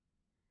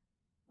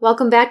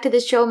Welcome back to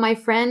the show, my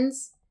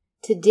friends.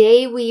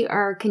 Today we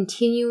are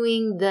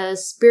continuing the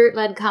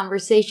Spirit-led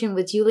conversation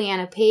with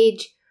Juliana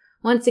Page.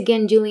 Once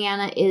again,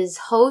 Juliana is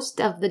host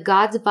of the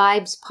God's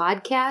Vibes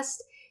podcast.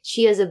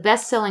 She is a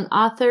best-selling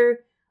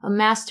author, a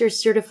master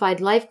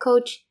certified life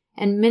coach,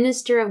 and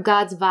minister of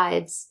God's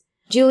Vibes.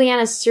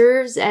 Juliana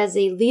serves as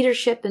a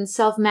leadership and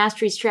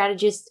self-mastery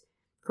strategist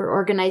for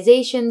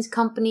organizations,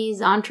 companies,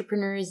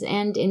 entrepreneurs,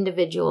 and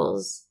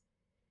individuals.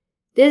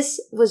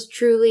 This was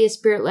truly a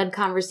Spirit-led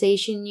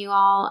conversation, you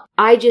all.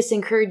 I just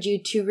encourage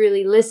you to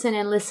really listen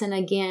and listen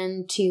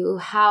again to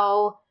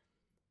how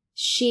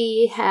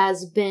she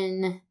has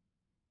been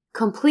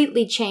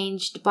completely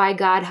changed by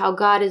God, how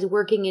God is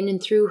working in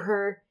and through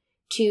her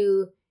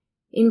to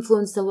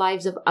influence the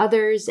lives of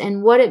others,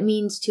 and what it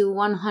means to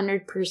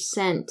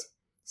 100%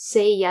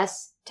 say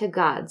yes to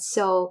God.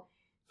 So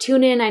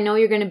tune in. I know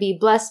you're going to be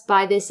blessed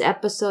by this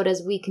episode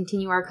as we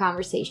continue our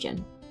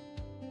conversation.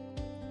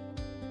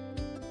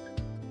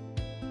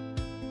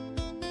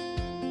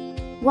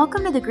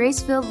 Welcome to the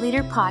Grace-Filled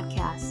Leader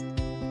Podcast.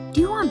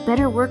 Do you want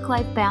better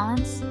work-life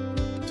balance?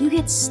 Do you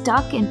get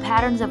stuck in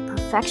patterns of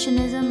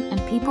perfectionism and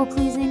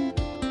people-pleasing?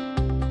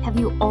 Have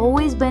you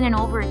always been an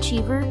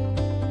overachiever,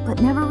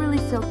 but never really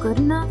feel good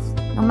enough,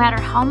 no matter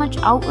how much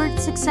outward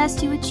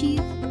success you achieve?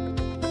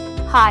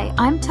 Hi,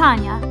 I'm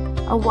Tanya,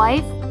 a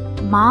wife,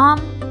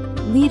 mom,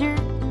 leader,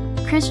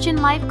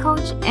 Christian life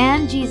coach,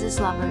 and Jesus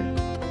lover.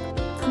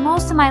 For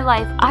most of my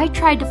life, I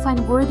tried to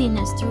find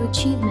worthiness through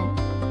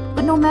achievement.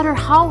 But no matter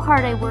how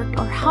hard I worked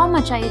or how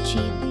much I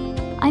achieved,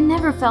 I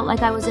never felt like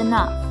I was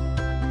enough.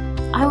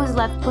 I was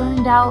left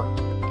burned out,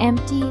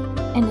 empty,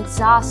 and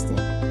exhausted.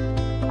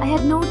 I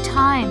had no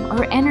time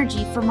or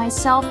energy for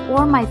myself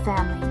or my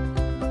family.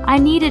 I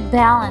needed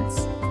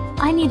balance.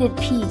 I needed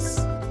peace.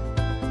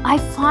 I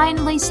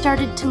finally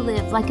started to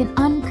live like an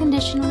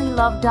unconditionally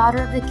loved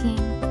daughter of the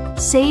King,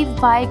 saved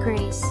by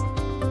grace.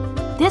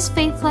 This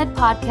faith-led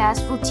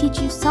podcast will teach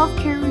you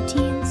self-care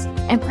routines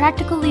and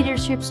practical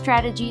leadership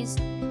strategies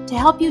to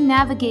help you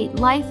navigate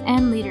life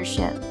and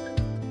leadership.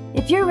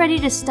 If you're ready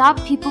to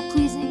stop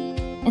people-pleasing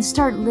and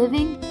start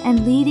living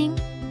and leading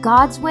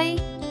God's way,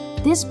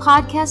 this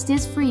podcast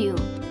is for you.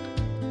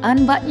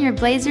 Unbutton your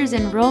blazers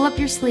and roll up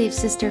your sleeves,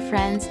 sister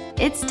friends.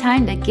 It's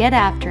time to get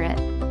after it.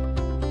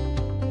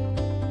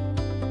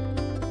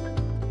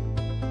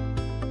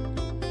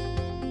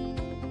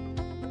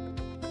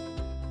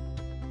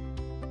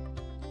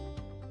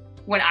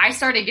 When I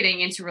started getting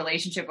into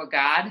relationship with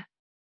God,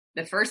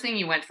 the first thing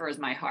he went for is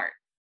my heart.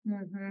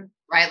 Mm-hmm.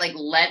 Right? Like,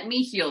 let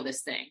me heal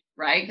this thing,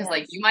 right? Because Yes.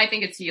 like, you might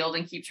think it's healed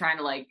and keep trying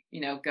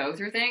to go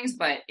through things,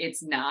 but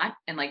it's not.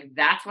 And like,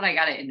 that's what I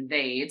got to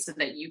invade so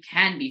that you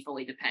can be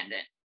fully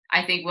dependent.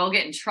 I think we'll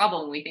get in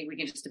trouble when we think we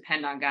can just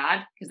depend on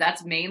God, because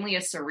that's mainly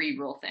a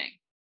cerebral thing.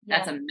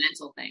 That's a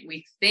mental thing.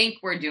 We think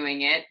we're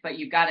doing it, but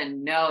you've got to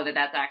know that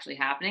that's actually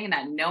happening. And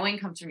that knowing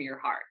comes from your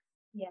heart.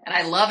 Yes. And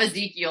I love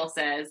Ezekiel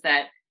says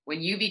that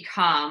when you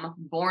become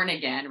born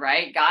again,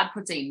 right? God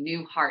puts a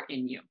new heart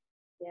in you.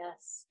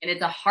 Yes. And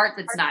it's a heart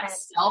that's not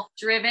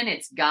self-driven,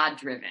 it's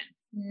God-driven.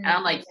 Mm-hmm. And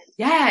I'm like,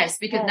 yes,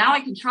 because now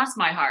I can trust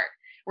my heart.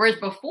 Whereas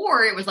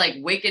before it was like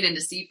wicked and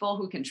deceitful,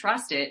 who can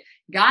trust it?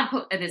 God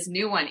put this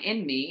new one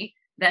in me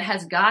that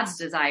has God's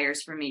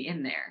desires for me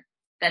in there,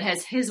 that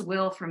has his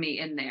will for me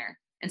in there.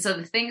 And so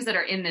the things that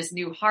are in this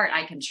new heart,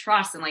 I can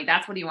trust. And like,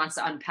 that's what he wants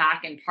to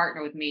unpack and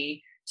partner with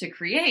me to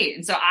create.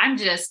 And so I'm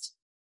just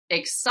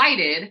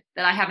excited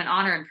that I have an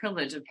honor and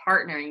privilege of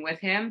partnering with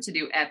him to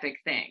do epic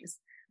things.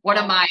 One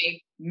of my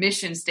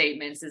mission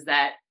statements is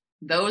that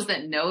those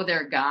that know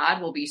their God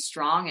will be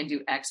strong and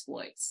do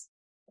exploits.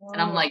 Oh.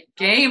 And I'm like,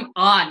 game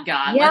on,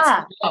 God. Yeah.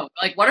 Let's go.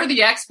 Like, what are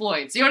the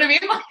exploits? You know what I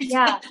mean? Like,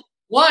 yeah.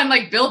 One,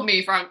 like, build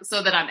me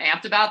so that I'm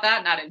amped about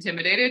that, not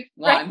intimidated.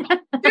 One. Right.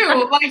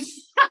 Two,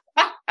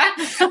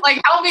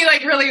 like help me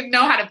like really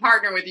know how to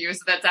partner with you.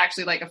 So that's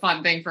actually like a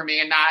fun thing for me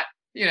and not,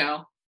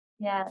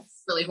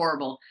 yes, really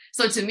horrible.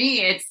 So to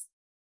me,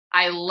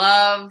 I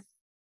love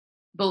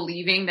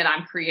believing that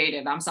I'm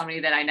creative. I'm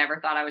somebody that I never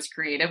thought I was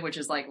creative, which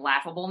is like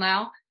laughable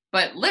now,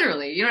 but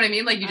literally, you know what I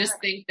mean? Like you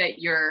just think that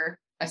you're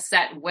a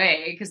set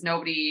way because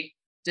nobody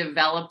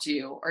developed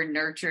you or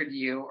nurtured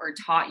you or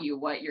taught you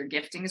what your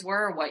giftings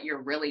were, or what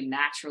you're really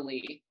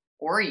naturally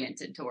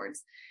oriented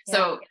towards. Yeah.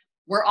 So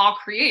we're all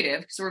creative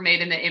because we're made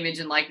in the image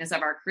and likeness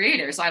of our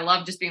creator. So I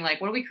love just being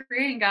like, what are we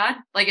creating, God?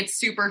 Like, it's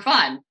super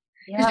fun.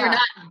 Because you're not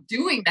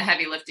doing the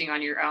heavy lifting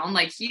on your own.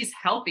 Like, he's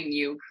helping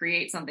you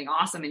create something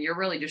awesome and you're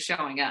really just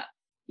showing up.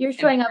 You're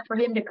showing up for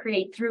him to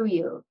create through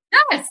you.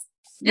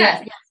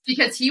 Yes.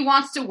 Because he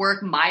wants to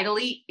work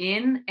mightily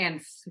in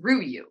and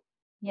through you.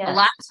 Yes. A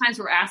lot of times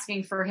we're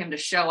asking for him to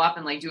show up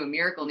and like do a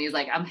miracle. And he's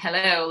like,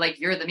 hello, like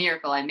you're the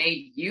miracle. I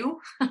made you.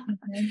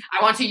 Mm-hmm.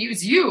 I want to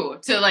use you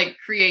to like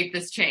create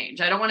this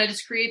change. I don't want to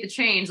just create the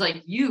change.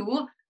 Like,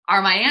 you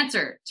are my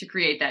answer to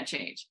create that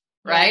change.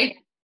 Right.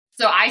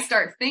 So I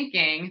start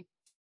thinking,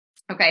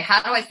 okay,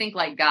 how do I think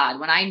like God?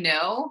 When I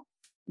know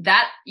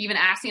that, even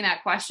asking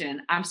that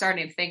question, I'm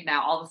starting to think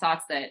now all the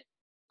thoughts that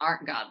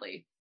aren't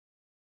godly,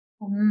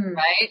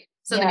 right?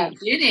 So the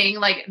beginning,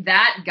 like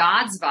that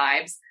God's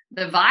vibes,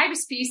 the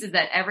vibes piece is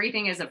that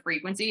everything is a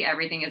frequency.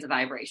 Everything is a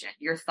vibration.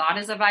 Your thought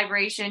is a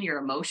vibration. Your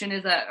emotion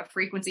is a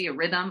frequency, a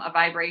rhythm, a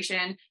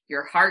vibration.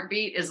 Your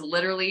heartbeat is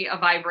literally a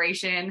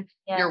vibration.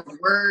 Yes. Your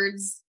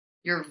words,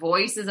 your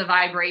voice is a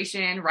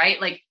vibration, right?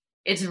 Like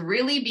it's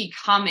really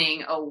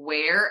becoming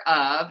aware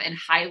of and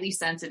highly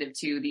sensitive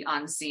to the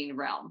unseen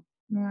realm.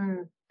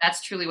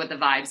 That's truly what the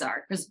vibes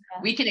are, because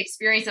we can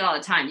experience it all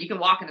the time. You can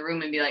walk in the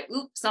room and be like,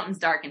 oop, something's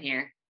dark in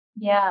here.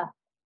 Yeah.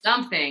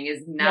 Something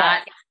is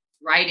not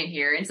right in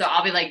here. And so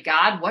I'll be like,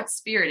 God, what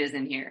spirit is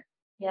in here?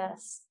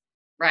 Yes.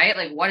 Right?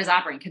 Like what is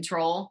operating?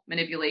 Control,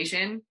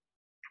 manipulation,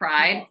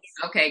 pride.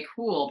 Yes. Okay,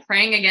 cool.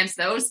 Praying against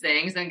those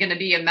things. I'm going to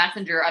be a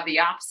messenger of the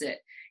opposite,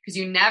 because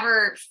you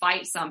never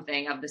fight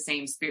something of the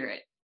same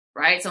spirit.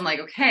 Right? So I'm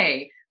like,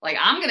 okay, like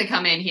I'm going to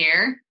come in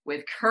here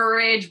with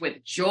courage,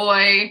 with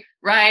joy,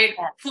 right?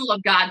 Yes. Full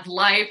of God's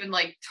life, and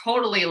like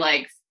totally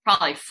like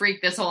probably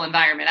freak this whole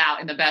environment out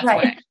in the best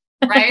way.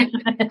 Right?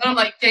 But I'm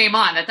like, game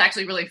on. That's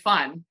actually really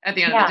fun at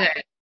the end of the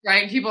day.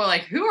 Right? People are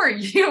like, who are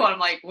you? I'm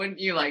like, wouldn't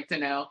you like to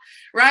know?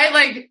 Right?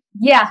 Like,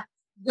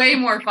 way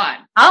more fun.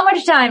 How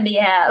much time do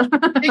you have?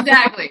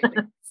 Exactly.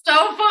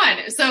 So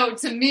fun. So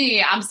to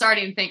me, I'm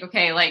starting to think,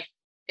 okay, like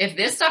if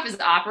this stuff is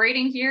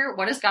operating here,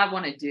 what does God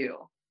want to do?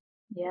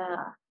 Yeah.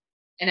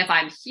 And if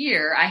I'm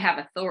here, I have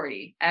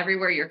authority.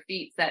 Everywhere your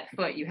feet set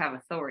foot, you have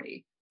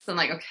authority. So I'm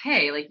like,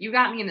 okay, like you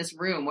got me in this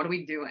room. What are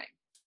we doing?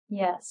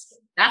 Yes.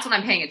 That's what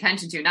I'm paying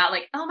attention to. Not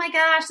like, oh my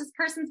gosh, this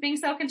person's being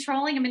so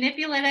controlling and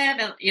manipulative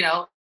and,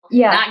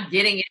 not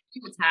getting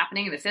into what's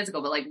happening in the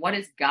physical, but like, what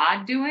is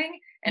God doing?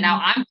 And now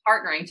I'm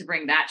partnering to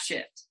bring that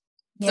shift.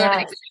 So an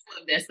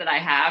example of this that I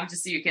have,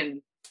 just so you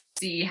can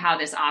see how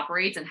this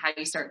operates and how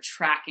you start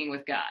tracking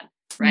with God,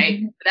 right?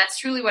 Mm-hmm. But that's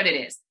truly what it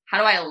is. How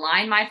do I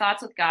align my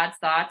thoughts with God's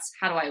thoughts?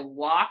 How do I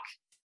walk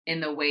in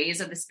the ways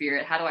of the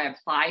Spirit? How do I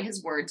apply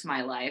His word to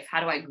my life? How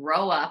do I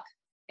grow up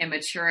and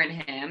mature in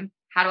Him?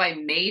 How do I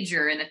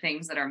major in the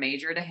things that are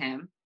major to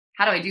Him?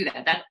 How do I do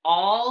that? That's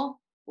all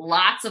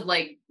lots of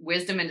like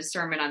wisdom and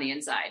discernment on the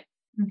inside,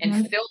 and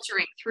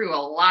filtering through a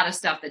lot of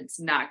stuff that's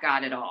not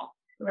God at all.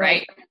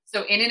 Right.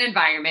 So in an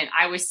environment,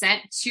 I was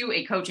sent to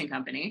a coaching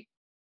company.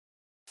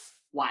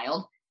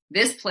 Wild.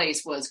 This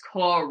place was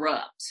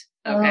corrupt.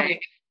 Okay.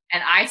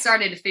 And I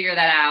started to figure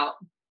that out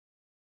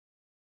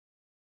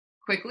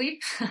quickly,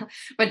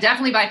 but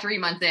definitely by 3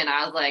 months in,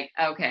 I was like,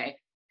 okay.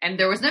 And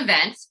there was an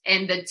event,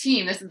 and the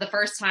team, this is the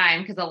first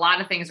time, because a lot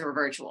of things were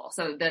virtual.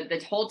 So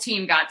the whole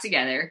team got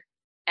together,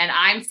 and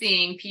I'm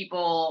seeing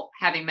people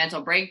having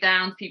mental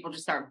breakdowns, people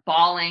just start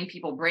bawling,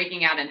 people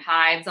breaking out in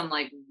hives. I'm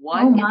like,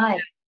 what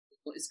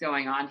is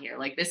going on here?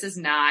 Like, this is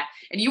not,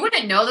 and you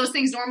wouldn't know those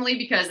things normally,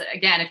 because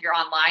again, if you're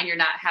online, you're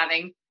not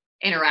having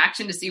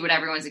interaction to see what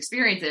everyone's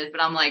experience is.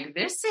 But I'm like,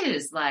 this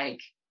is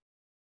like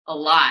a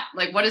lot.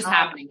 Like, what is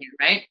happening here?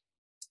 Right.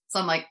 So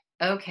I'm like,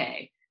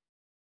 okay.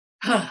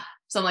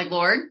 So I'm like,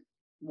 Lord,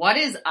 what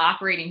is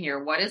operating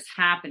here? What is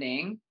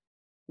happening?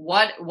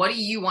 What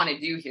do you want to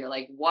do here?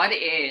 Like, what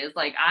is,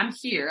 like, I'm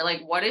here.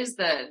 Like, what is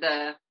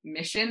the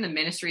mission, the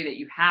ministry that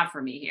you have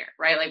for me here?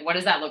 Right. Like, what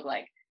does that look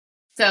like?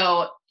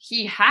 So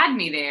He had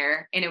me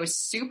there, and it was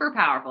super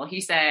powerful.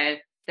 He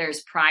said,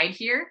 there's pride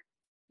here.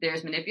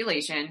 There's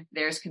manipulation,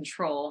 there's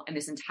control, and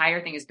this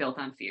entire thing is built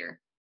on fear.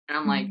 And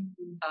I'm like,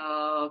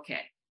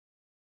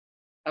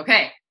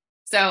 okay.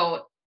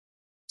 So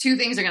 2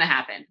 things are going to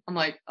happen. I'm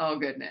like, oh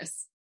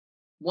goodness.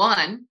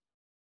 1,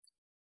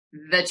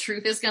 the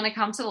truth is going to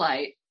come to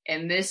light,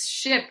 and this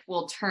ship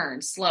will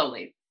turn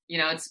slowly.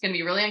 It's going to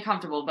be really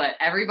uncomfortable, but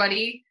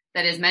everybody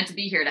that is meant to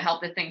be here to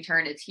help this thing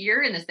turn is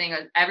here. And this thing,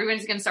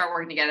 everyone's going to start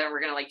working together. And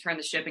we're going to like turn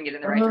the ship and get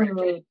in the right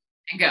direction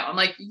and go. I'm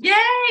like,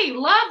 yay,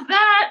 love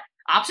that.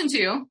 Option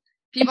 2,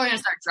 people are going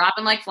to start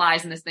dropping like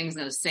flies, and this thing's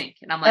going to sink.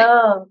 And I'm like,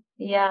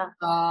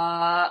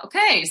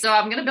 okay, so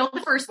I'm going to build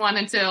the first one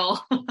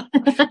until you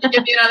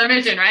get the other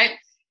mission, right?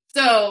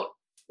 So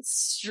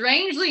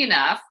strangely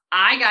enough,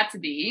 I got to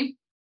be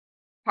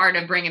part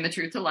of bringing the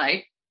truth to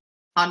light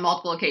on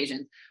multiple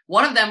occasions.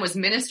 One of them was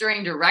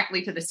ministering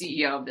directly to the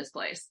CEO of this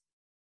place.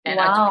 And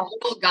a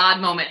total God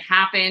moment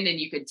happened, and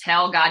you could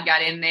tell God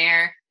got in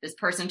there. This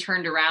person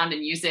turned around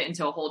and used it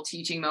into a whole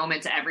teaching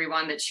moment to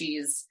everyone that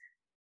she's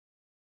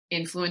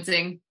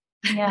influencing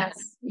in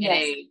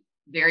a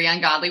very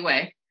ungodly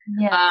way,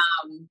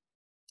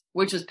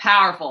 which was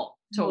powerful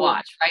to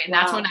watch, right? And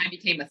that's when I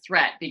became a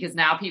threat, because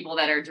now people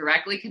that are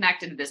directly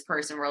connected to this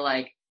person were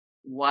like,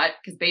 what?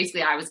 Because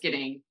basically I was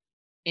getting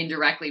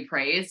indirectly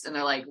praised, and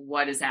they're like,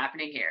 what is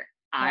happening here?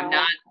 I'm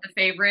not the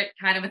favorite,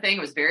 kind of a thing.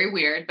 It was very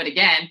weird, but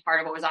again, part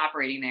of what was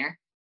operating there.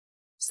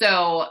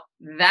 So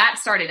that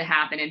started to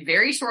happen. And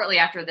very shortly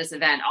after this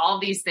event, all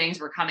of these things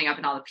were coming up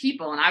in all the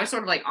people. And I was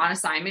sort of like on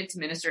assignment to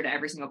minister to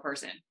every single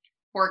person,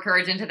 pour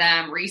courage into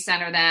them,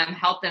 recenter them,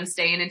 help them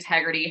stay in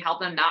integrity, help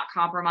them not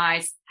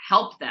compromise,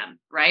 help them.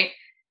 Right.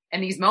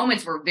 And these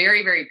moments were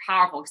very, very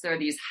powerful because there are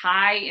these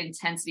high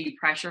intensity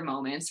pressure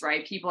moments,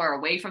 right? People are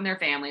away from their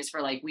families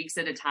for like weeks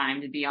at a time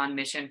to be on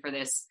mission for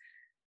this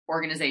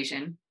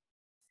organization.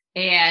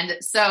 And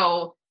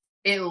so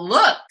it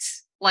looked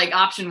like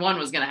option one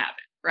was going to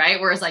happen, right?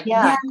 Where it's like,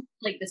 yeah,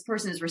 like this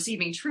person is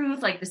receiving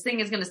truth. Like this thing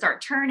is going to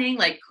start turning,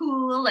 like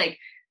cool, like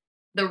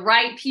the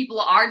right people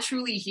are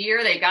truly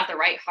here. They got the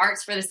right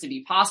hearts for this to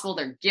be possible.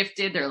 They're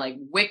gifted. They're like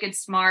wicked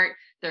smart.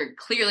 They're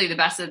clearly the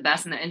best of the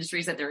best in the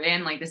industries that they're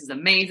in. Like this is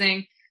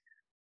amazing.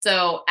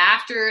 So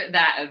after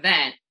that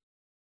event,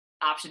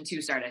 option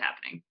two started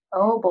happening.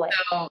 Oh boy.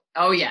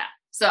 Oh yeah.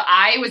 So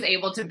I was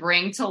able to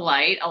bring to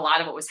light a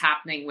lot of what was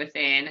happening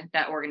within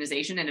that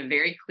organization in a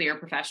very clear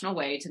professional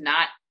way to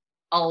not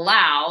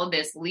allow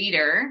this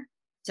leader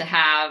to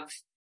have,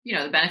 you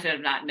know, the benefit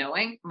of not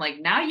knowing. I'm like,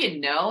 now you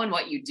know, and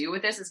what you do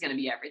with this is going to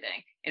be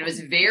everything. And it was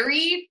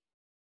very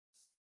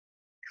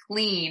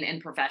clean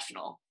and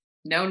professional.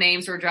 No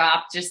names were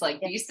dropped. Just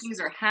like these things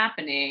are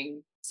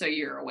happening. So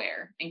you're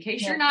aware. In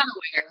case you're not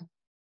aware,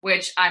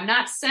 which I'm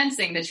not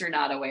sensing that you're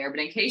not aware, but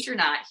in case you're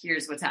not,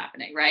 here's what's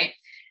happening, right?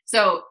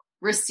 So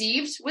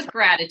received with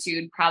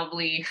gratitude,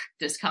 probably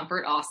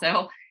discomfort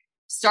also,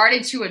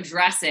 started to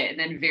address it. And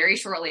then very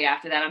shortly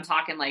after that, I'm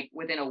talking like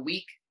within a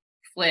week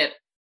flip,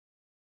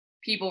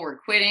 people were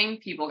quitting,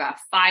 people got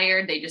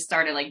fired, they just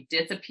started like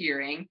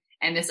disappearing.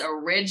 And this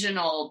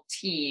original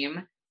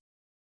team,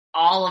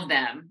 all of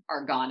them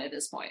are gone at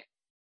this point.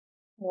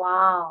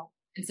 Wow.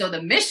 And so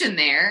the mission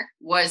there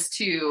was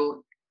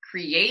to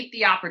create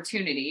the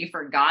opportunity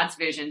for God's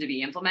vision to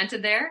be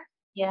implemented there.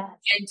 Yes.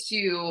 And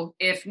to,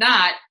 if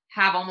not,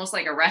 have almost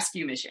like a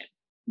rescue mission.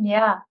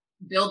 Yeah.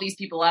 Build these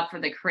people up for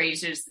the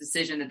courageous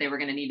decision that they were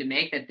going to need to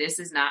make, that this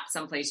is not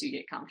someplace you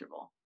get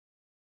comfortable.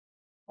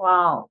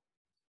 Wow.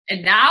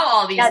 And now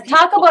all these people,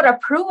 talk about a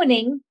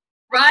pruning.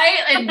 Right?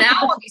 And now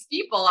all these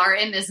people are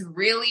in this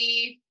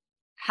really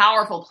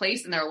powerful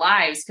place in their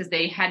lives because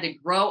they had to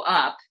grow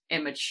up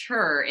and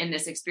mature in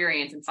this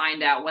experience and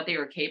find out what they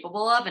were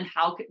capable of and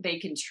how they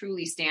can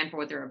truly stand for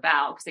what they're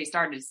about, because they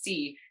started to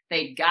see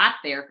they got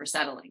there for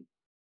settling.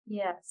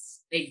 Yes.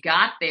 They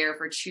got there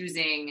for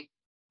choosing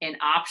an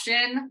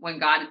option when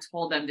God had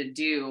told them to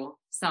do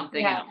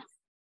something else.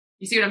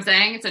 You see what I'm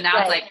saying? So now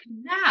it's like,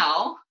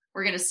 now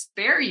we're going to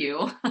spare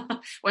you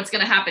what's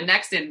going to happen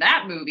next in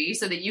that movie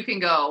so that you can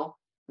go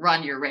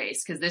run your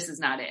race, because this is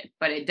not it.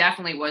 But it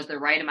definitely was the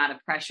right amount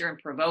of pressure and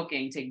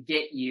provoking to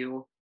get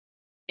you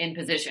in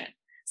position.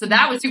 So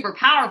that was super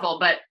powerful,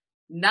 but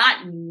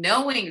not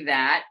knowing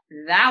that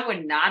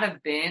would not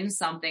have been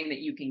something that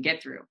you can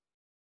get through.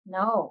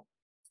 No.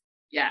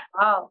 Yeah.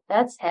 Wow.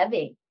 That's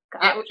heavy.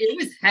 It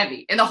was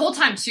heavy. And the whole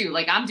time too,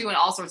 like I'm doing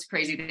all sorts of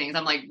crazy things.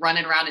 I'm like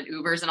running around in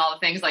Ubers and all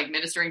the things, like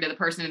ministering to the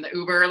person in the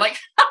Uber. Like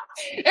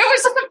it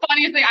was just the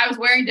funniest thing. I was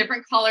wearing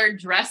different colored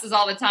dresses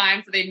all the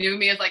time. So they knew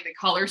me as like the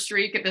color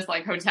streak at this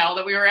like hotel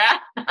that we were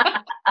at.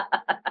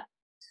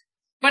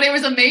 But it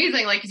was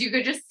amazing. Like, 'cause you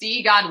could just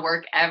see God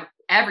work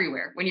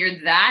everywhere. When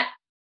you're that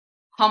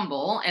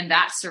humble and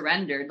that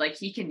surrendered, like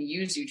he can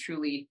use you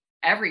truly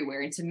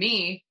everywhere. And to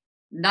me,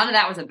 none of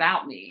that was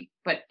about me,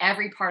 but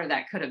every part of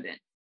that could have been.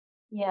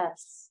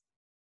 Yes.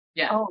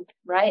 Yeah. Oh,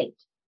 right.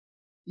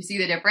 You see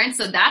the difference?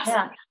 So that's,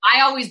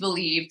 I always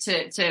believe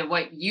to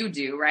what you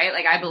do, right?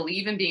 Like I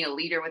believe in being a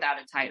leader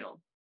without a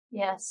title.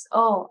 Yes.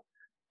 Oh,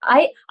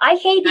 I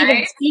hate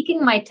even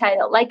speaking my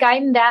title. Like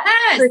I'm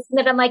that person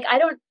that I'm like,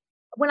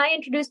 when I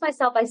introduce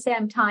myself, I say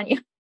I'm Tanya.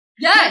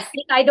 Yes.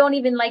 I don't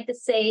even like to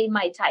say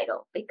my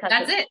title because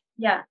that's it.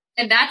 Yeah.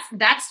 And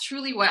that's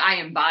truly what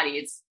I embody.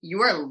 It's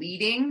you are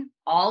leading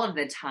all of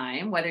the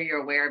time, whether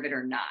you're aware of it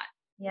or not.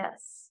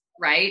 Yes.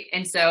 Right.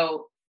 And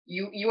so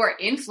you are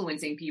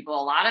influencing people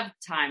a lot of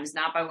times,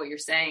 not by what you're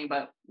saying,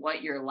 but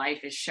what your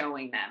life is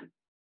showing them.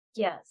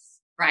 Yes.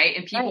 Right.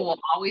 And people will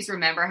always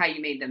remember how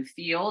you made them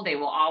feel. They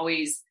will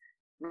always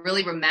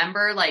really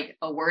remember like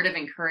a word of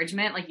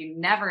encouragement. Like you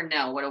never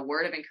know what a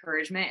word of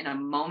encouragement in a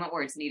moment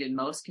where it's needed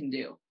most can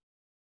do.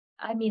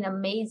 I mean,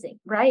 amazing.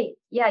 Right.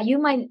 Yeah. You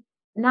might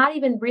not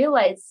even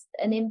realize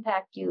an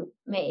impact you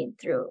made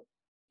through.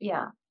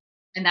 Yeah.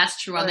 And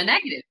that's true on the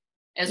negative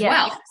as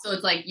well. So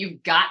it's like,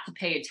 you've got to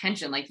pay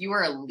attention. Like you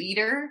are a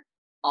leader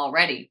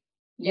already.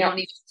 You don't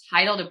need a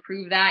title to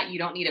prove that. You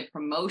don't need a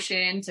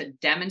promotion to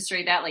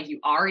demonstrate that. Like you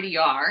already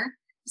are.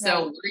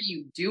 So what are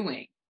you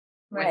doing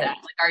with that?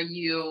 Like, are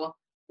you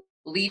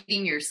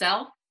leading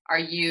yourself? Are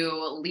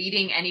you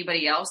leading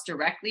anybody else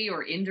directly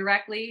or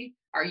indirectly?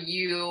 Are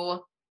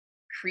you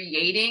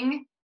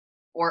creating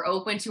or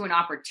open to an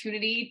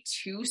opportunity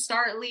to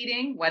start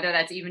leading, whether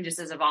that's even just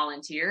as a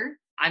volunteer?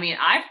 I mean,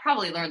 I've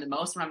probably learned the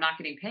most when I'm not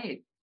getting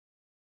paid.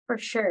 For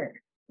sure.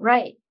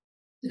 Right.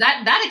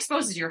 That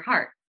exposes your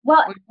heart.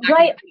 Well,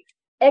 right.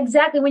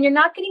 Exactly. When you're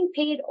not getting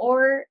paid,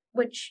 or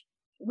which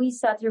we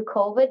saw through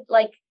COVID,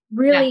 like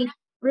really,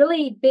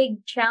 really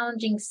big,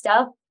 challenging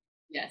stuff.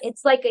 Yes.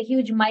 It's like a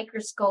huge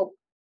microscope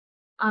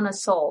on a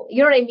soul.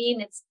 You know what I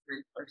mean? It's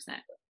 100%.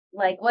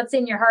 Like what's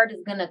in your heart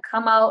is going to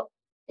come out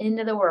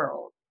into the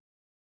world.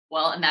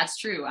 Well, and that's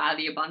true. Out of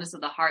the abundance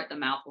of the heart, the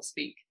mouth will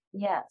speak.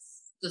 Yes.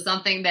 So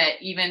something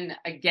that even,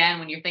 again,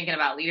 when you're thinking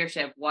about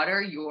leadership, what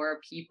are your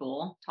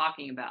people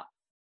talking about?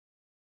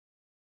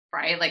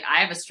 Right? Like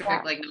I have a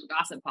strict, like no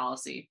gossip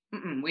policy.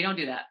 We don't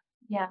do that.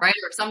 Yeah. Right.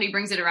 Or if somebody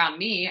brings it around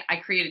me, I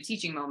create a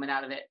teaching moment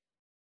out of it.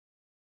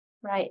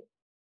 Right.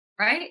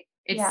 Right.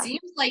 It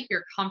seems like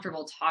you're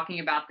comfortable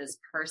talking about this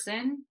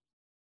person,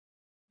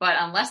 but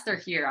unless they're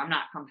here, I'm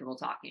not comfortable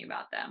talking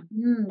about them.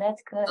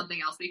 That's good.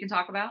 Something else we can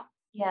talk about.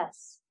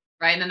 Yes.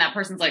 Right. And then that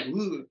person's like,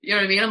 ooh, you know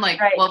what I mean? I'm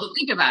like, right. well, but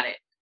think about it.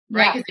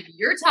 Right. Because if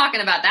you're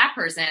talking about that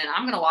person,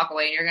 I'm going to walk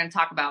away and you're going to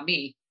talk about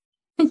me.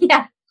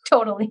 Yeah,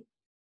 totally.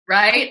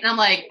 Right. And I'm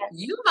like,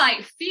 you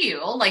might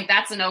feel like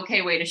that's an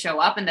okay way to show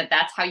up and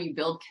that's how you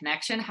build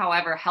connection.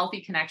 However,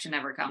 healthy connection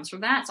never comes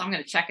from that. So I'm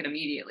going to check it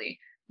immediately.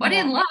 But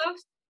in love,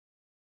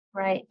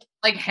 right.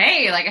 Like,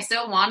 hey, like I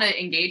still want to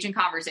engage in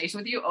conversation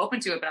with you, open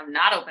to it, but I'm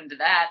not open to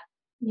that.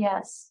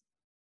 Yes.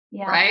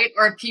 Yeah. Right.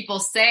 Or if people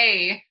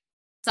say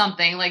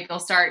something, like they'll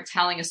start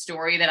telling a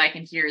story that I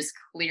can hear is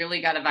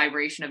clearly got a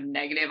vibration of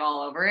negative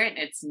all over it.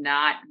 It's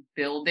not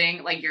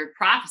building, like you're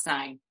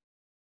prophesying.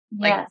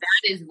 Like that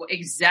is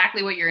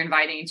exactly what you're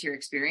inviting into your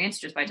experience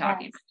just by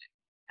talking about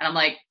it. And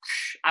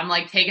I'm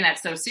like taking that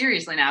so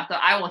seriously now. So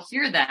I will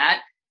hear that,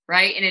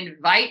 right, and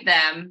invite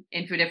them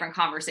into a different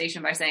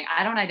conversation by saying,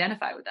 I don't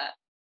identify with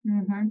that.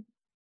 Mm-hmm.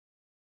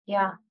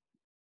 Yeah.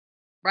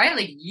 Right?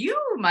 Like you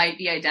might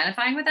be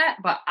identifying with that,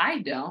 but I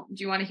don't.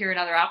 Do you want to hear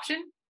another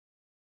option?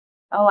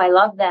 Oh, I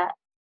love that.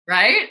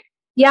 Right?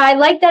 Yeah, I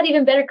like that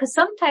even better because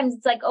sometimes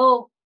it's like,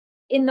 oh,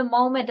 in the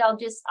moment,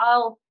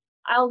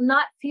 I'll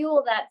not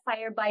fuel that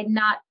fire by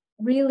not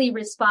really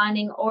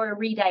responding or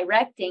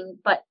redirecting,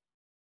 but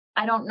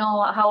I don't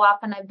know how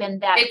often I've been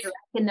that direct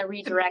in the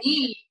redirection. To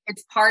me,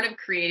 it's part of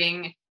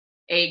creating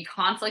a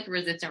conflict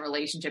resistant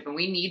relationship. And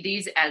we need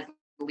these as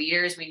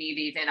leaders. We need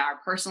these in our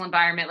personal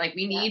environment. Like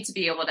we need to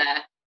be able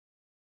to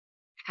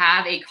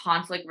have a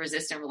conflict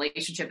resistant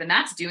relationship. And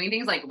that's doing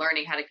things like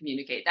learning how to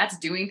communicate. That's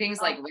doing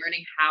things like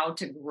learning how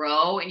to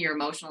grow in your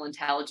emotional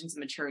intelligence and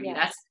maturity. Yes.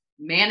 That's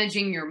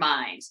managing your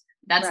mind.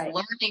 That's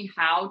learning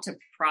how to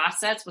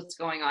process what's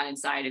going on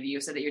inside of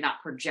you so that you're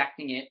not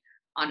projecting it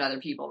on other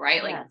people,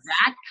 right? Like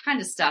that kind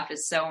of stuff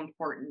is so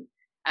important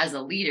as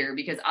a leader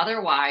because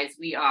otherwise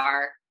we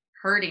are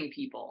hurting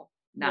people,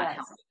 not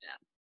helping them.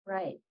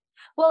 Right.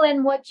 Well,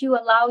 and what you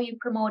allow, you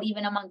promote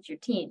even amongst your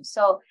team.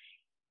 So,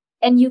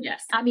 and you,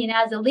 I mean,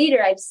 as a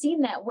leader, I've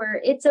seen that where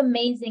it's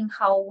amazing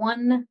how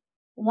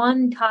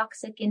one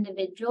toxic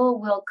individual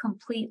will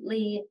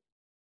completely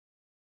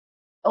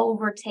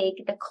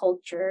overtake the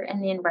culture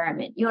and the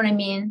environment. You know what I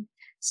mean?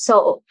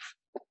 So,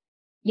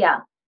 yeah.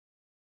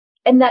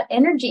 And that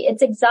energy,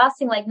 it's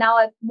exhausting. Like now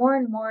I've more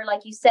and more,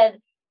 like you said,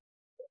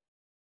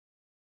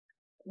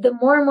 the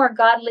more and more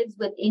God lives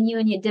within you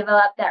and you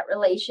develop that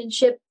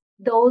relationship,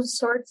 those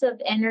sorts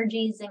of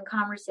energies and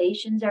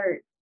conversations are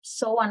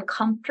so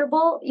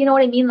uncomfortable. You know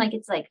what I mean? Like,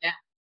 it's like,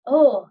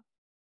 oh,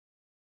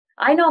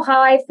 I know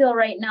how I feel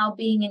right now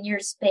being in your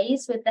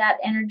space with that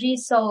energy.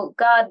 So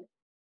God,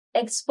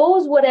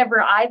 expose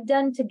whatever I've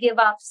done to give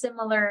off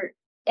similar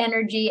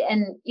energy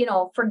and, you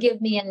know,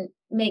 forgive me and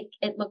make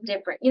it look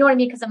different. You know what I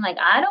mean? Because I'm like,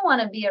 I don't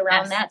want to be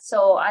around that.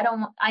 So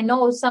I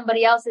know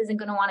somebody else isn't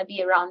going to want to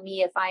be around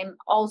me if I'm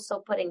also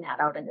putting that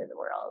out into the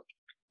world.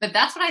 But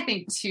that's what I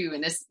think too.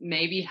 And this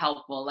may be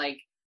helpful. Like,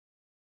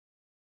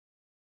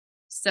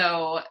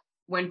 so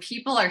when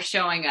people are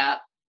showing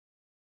up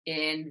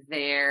in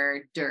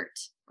their dirt,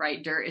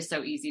 right? Dirt is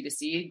so easy to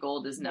see.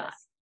 Gold is not,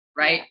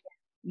 right? Yeah.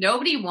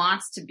 Nobody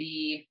wants to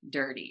be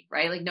dirty,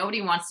 right? Like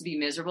nobody wants to be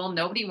miserable.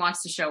 Nobody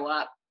wants to show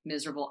up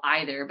miserable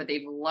either, but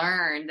they've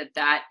learned that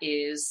that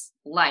is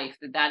life,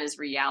 that is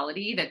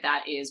reality,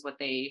 that is what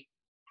they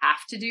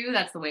have to do.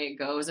 That's the way it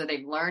goes. Or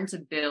they've learned to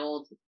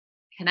build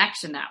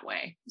connection that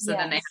way. So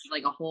then they have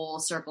like a whole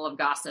circle of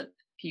gossip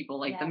people,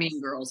 like the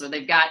mean girls, or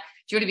they've got,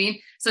 do you know what I mean?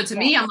 So to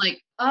me, I'm like,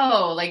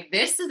 oh, like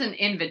this is an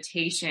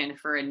invitation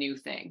for a new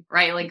thing,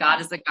 right? Like God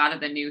is the God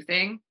of the new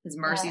thing. His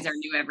mercies are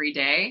new every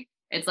day.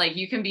 It's like,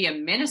 you can be a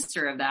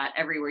minister of that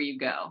everywhere you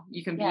go.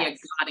 You can be a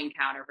God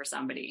encounter for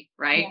somebody,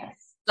 right?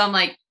 So I'm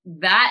like,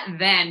 that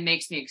then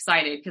makes me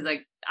excited because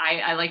like,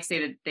 I like to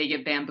say that they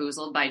get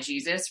bamboozled by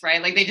Jesus, right?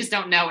 Like they just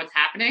don't know what's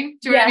happening.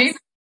 Do you know what I mean?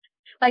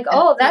 Like,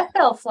 oh, that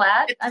fell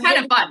flat. It's kind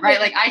of fun, right?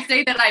 Like I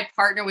say that I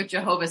partner with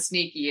Jehovah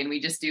Sneaky and we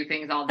just do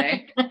things all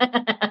day.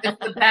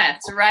 It's the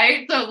best,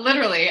 right? So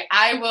literally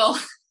I will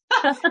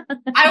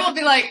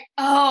be like,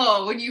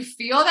 oh, when you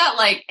feel that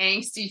like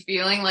angsty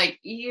feeling, like,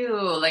 ew,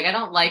 like I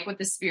don't like what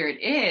the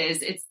spirit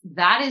is.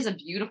 That is a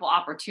beautiful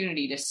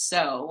opportunity to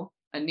sow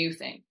a new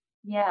thing.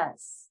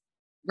 Yes.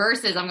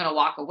 Versus I'm going to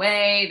walk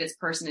away. This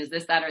person is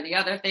this, that, or the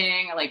other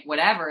thing, like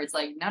whatever. It's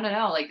like, no.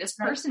 Like this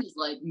person is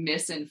like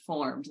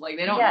misinformed. Like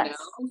they don't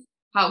know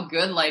how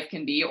good life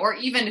can be or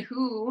even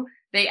who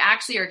they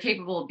actually are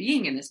capable of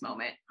being in this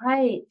moment.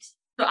 Right.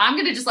 So I'm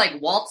going to just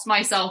like waltz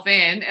myself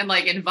in and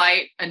like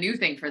invite a new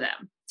thing for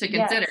them to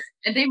consider.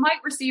 And they might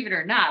receive it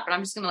or not, but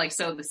I'm just going to like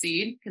sow the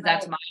seed because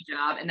that's my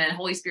job. And then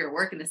Holy Spirit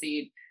working the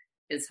seed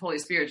is Holy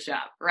Spirit's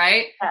job,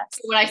 right? Yes.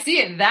 So when I see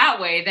it that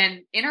way,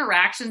 then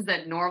interactions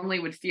that normally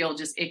would feel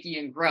just icky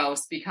and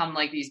gross become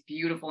like these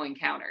beautiful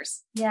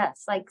encounters.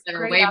 Yes, like that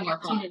are way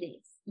more fun.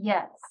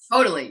 Yes.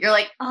 Totally. You're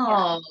like,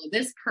 oh,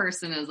 this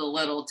person is a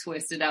little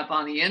twisted up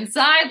on the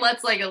inside.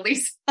 Let's like at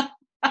least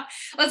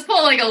let's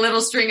pull like a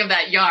little string of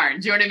that yarn.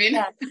 Do you know what I mean?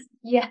 Yes.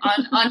 Yeah.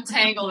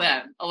 Untangle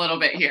them a little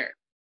bit here.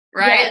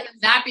 Right. Yes.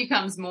 And that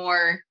becomes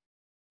more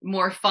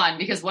fun,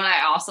 because what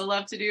I also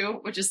love to do,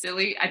 which is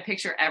silly, I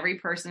picture every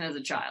person as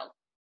a child,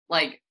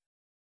 like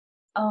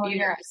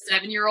either a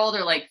 7-year-old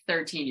or like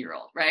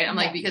 13-year-old. Right. I'm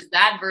like, because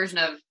that version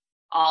of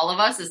all of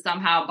us is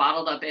somehow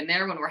bottled up in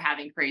there when we're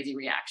having crazy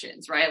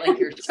reactions, right? Like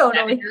your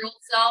totally. 7-year-old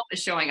self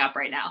is showing up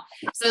right now.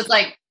 So it's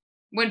like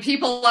when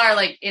people are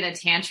like in a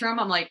tantrum,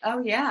 I'm like,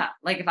 oh yeah,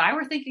 like if I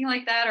were thinking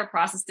like that or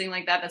processing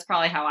like that, that's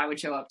probably how I would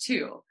show up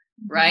too.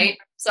 Right.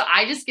 So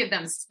I just give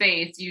them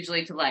space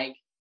usually to like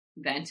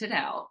vent it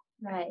out.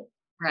 Right.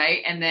 Right.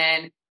 And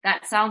then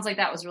that sounds like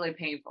that was really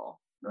painful.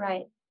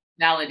 Right.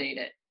 Validate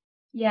it.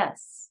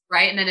 Yes.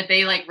 Right. And then if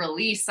they like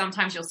release,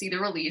 sometimes you'll see the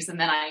release, and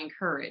then I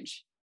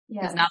encourage,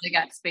 because now they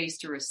got space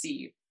to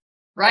receive.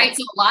 Right.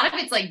 So a lot of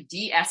it's like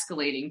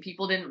de-escalating.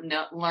 People didn't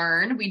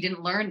learn. We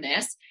didn't learn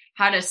this,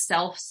 how to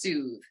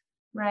self-soothe.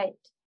 Right.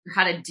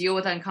 How to deal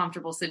with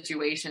uncomfortable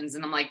situations.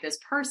 And I'm like, this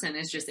person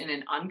is just in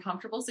an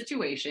uncomfortable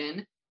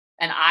situation,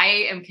 and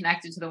I am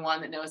connected to the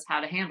one that knows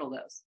how to handle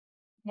those.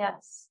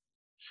 Yes.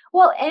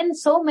 Well, and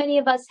so many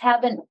of us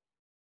haven't,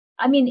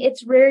 I mean,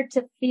 it's rare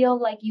to feel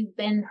like you've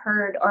been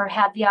heard or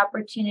have the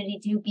opportunity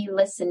to be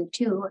listened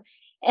to.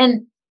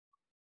 And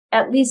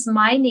at least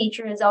my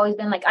nature has always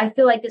been like, I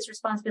feel like this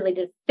responsibility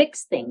to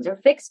fix things or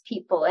fix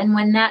people. And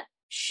when that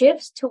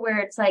shifts to where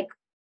it's like,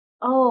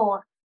 oh,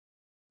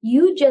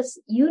 you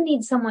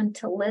need someone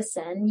to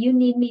listen. You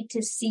need me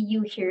to see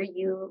you, hear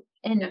you,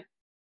 and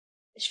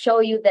show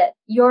you that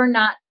you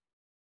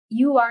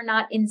are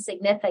not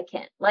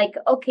insignificant. Like,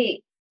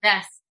 okay.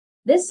 Yes.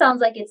 This sounds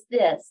like it's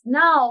this.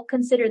 Now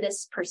consider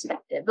this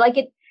perspective. Like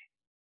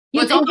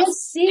you can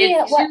just see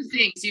it. Two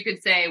things. You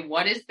could say,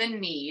 what is the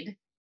need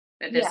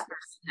that this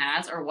person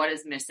has, or what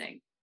is missing?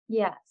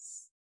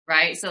 Yes.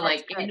 Right. So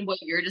like in what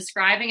you're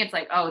describing, it's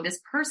like, oh, this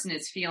person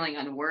is feeling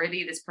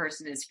unworthy. This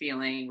person is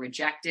feeling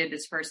rejected.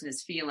 This person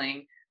is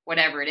feeling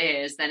whatever it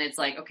is. Then it's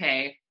like,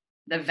 okay,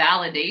 the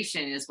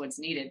validation is what's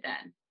needed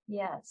then.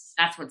 Yes.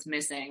 That's what's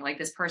missing. Like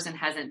this person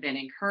hasn't been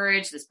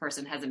encouraged. This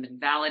person hasn't been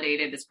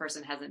validated. This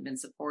person hasn't been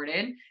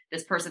supported.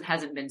 This person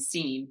hasn't been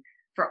seen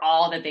for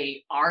all that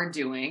they are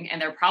doing. And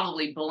they're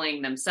probably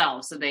bullying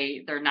themselves. So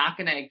they're not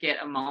going to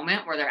get a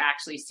moment where they're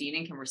actually seen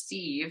and can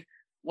receive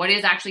what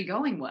is actually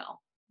going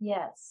well.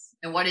 Yes.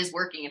 And what is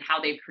working and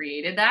how they've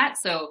created that.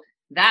 So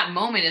that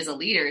moment as a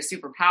leader is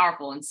super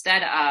powerful.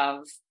 Instead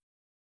of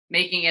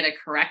making it a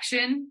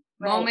correction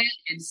moment,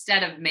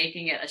 instead of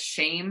making it a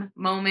shame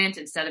moment,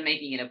 instead of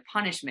making it a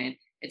punishment,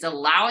 it's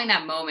allowing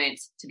that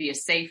moment to be a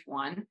safe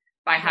one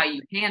by how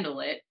you handle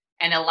it,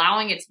 and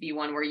allowing it to be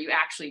one where you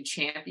actually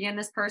champion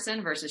this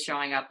person versus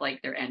showing up like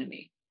their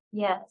enemy.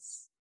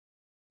 Yes.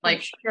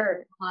 Like,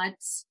 sure. What?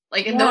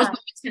 Like, and those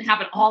moments can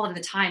happen all of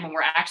the time when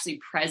we're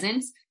actually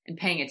present and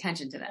paying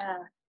attention to that. Yeah.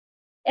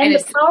 And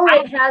the power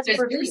it has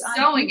for you're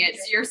sowing it.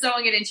 So you're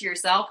sowing it into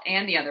yourself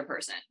and the other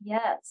person.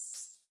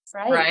 Yes.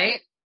 Right. Right.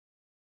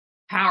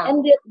 Powerful.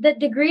 And the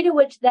degree to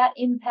which that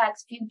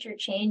impacts future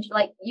change,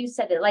 like you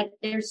said it, like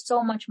there's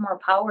so much more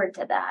power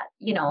to that.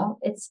 You know,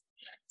 it's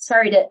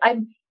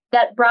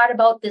that brought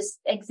about this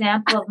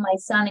example of my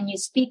son, and you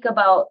speak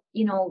about,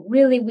 you know,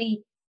 really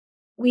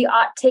we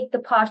ought to take the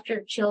posture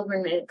of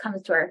children when it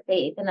comes to our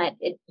faith. And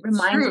it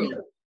reminds me,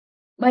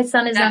 my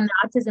son is on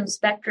the autism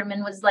spectrum,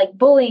 and was like,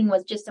 bullying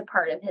was just a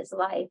part of his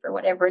life or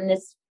whatever. And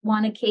this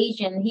one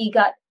occasion he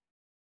got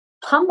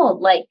pummeled,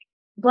 like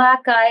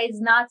black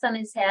eyes, knots on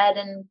his head.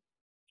 And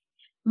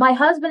my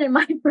husband and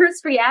my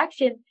first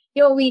reaction,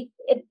 you know,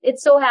 it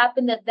so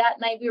happened that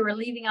night we were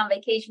leaving on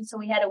vacation. So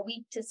we had a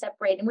week to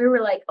separate, and we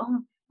were like, oh,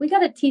 we got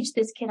to teach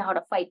this kid how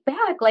to fight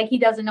back. Like, he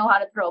doesn't know how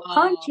to throw a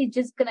punch. He's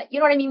just gonna, you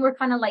know what I mean? We're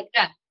kind of like,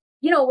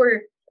 you know,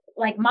 we're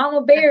like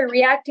mama bear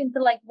reacting to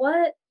like,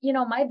 what, you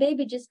know, my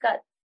baby just got,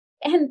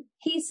 and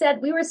he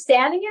said, we were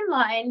standing in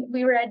line.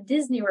 We were at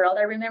Disney World.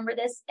 I remember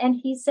this. And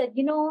he said,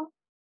 you know,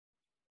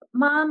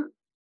 Mom,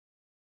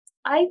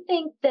 I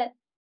think that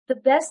the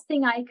best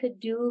thing I could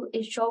do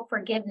is show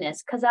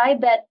forgiveness, because I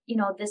bet, you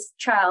know, this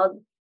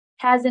child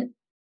hasn't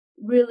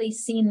really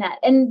seen that.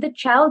 And the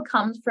child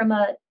comes from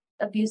a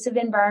abusive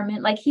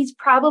environment. Like, he's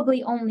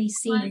probably only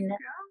seen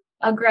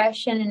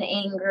aggression and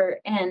anger,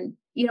 and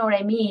you know what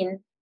I mean?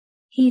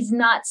 He's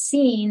not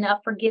seen a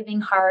forgiving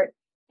heart.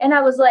 And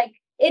I was like,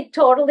 it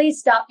totally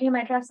stopped me in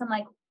my tracks. I'm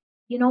like,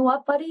 you know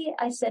what, buddy?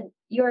 I said,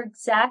 you're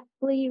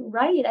exactly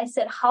right. I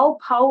said, how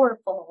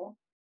powerful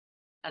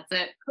That's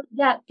it. could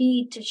that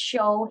be to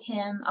show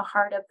him a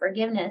heart of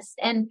forgiveness?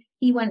 And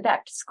he went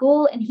back to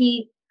school and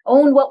he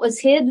owned what was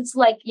his.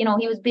 Like, you know,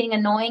 he was being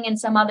annoying in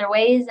some other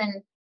ways,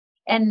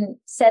 and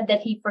said that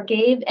he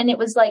forgave. And it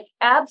was like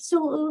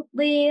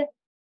absolutely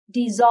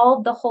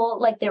dissolved the whole,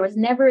 like there was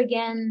never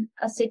again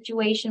a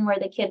situation where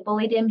the kid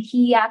bullied him.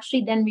 He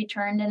actually then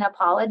returned an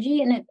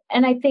apology.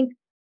 And I think,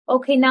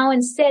 okay, now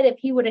instead, if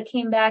he would have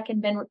came back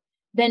and been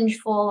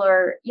vengeful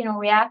or,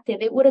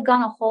 reactive, it would have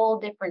gone a whole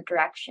different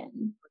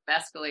direction.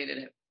 Escalated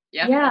it.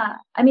 Yep. Yeah.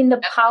 I mean,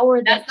 the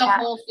power that's the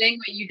whole thing,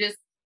 but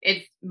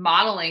it's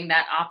modeling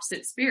that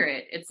opposite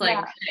spirit. It's like,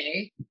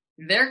 okay,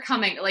 they're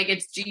coming, like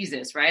it's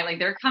Jesus, right? Like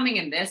they're coming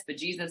in this, but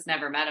Jesus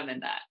never met him in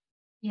that.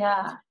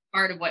 Yeah.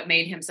 Part of what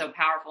made him so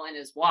powerful in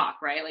his walk,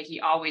 right? Like he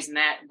always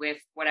met with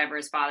whatever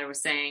his father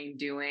was saying,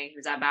 doing. He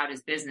was about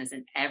his business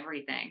and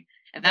everything.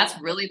 And that's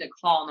really the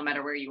call, no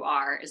matter where you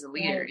are as a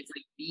leader. It's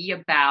like, be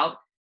about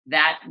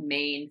that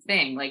main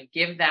thing. Like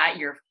give that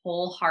your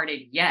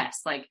wholehearted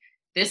yes. Like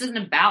this isn't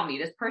about me.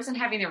 This person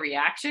having the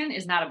reaction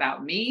is not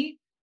about me,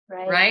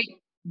 right?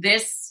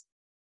 This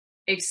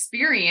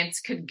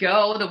experience could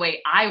go the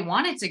way I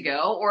want it to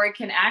go, or it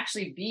can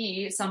actually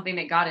be something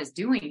that God is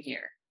doing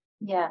here.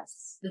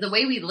 Yes. The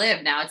way we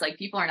live now, it's like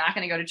people are not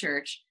going to go to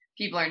church.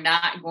 People are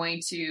not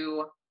going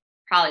to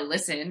probably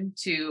listen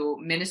to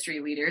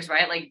ministry leaders,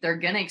 right? Like they're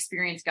going to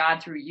experience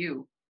God through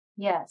you.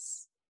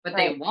 Yes. But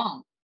they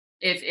won't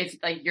if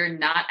like you're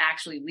not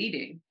actually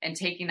leading and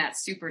taking that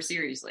super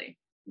seriously.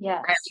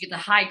 Yes. Right? Like it's a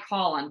high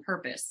call on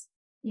purpose.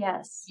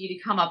 Yes. You need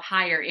to come up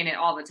higher in it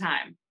all the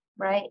time.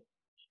 Right.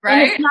 Right.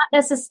 And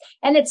it's not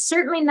and it's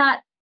certainly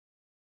not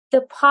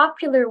the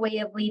popular way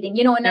of leading,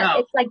 and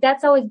it's like,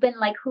 that's always been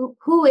like,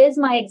 who is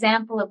my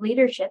example of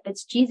leadership?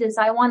 It's Jesus.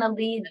 I want to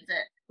lead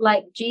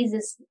like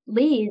Jesus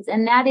leads.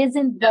 And that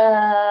isn't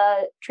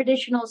the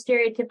traditional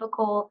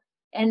stereotypical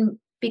and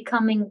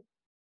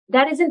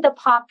that isn't the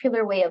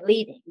popular way of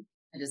leading.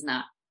 It is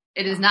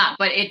not,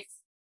 but it's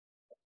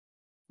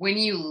when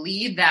you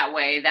lead that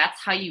way,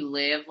 that's how you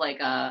live like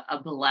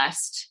a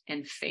blessed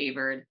and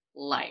favored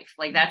life.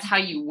 Like that's how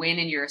you win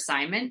in your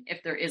assignment.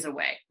 If there is a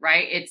way,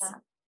 right? It's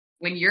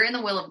when you're in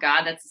the will of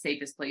God, that's the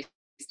safest place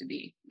to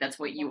be. That's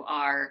what you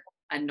are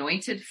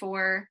anointed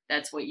for.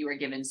 That's what you are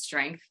given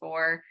strength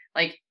for.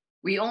 Like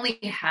we only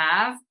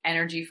have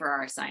energy for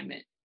our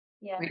assignment.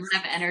 Yes. We don't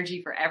have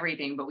energy for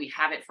everything, but we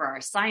have it for our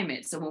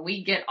assignment. So when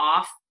we get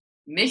off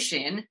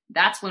mission,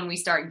 that's when we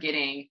start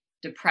getting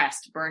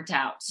depressed, burnt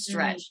out,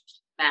 stretched,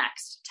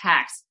 maxed,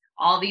 taxed,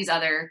 all these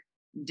other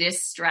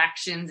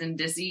distractions and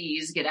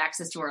disease get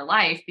access to our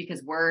life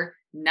because we're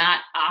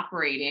not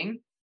operating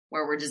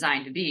where we're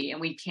designed to be,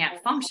 and we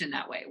can't function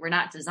that way. We're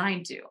not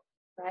designed to.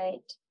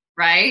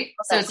 Right.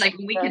 So it's like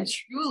when we can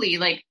truly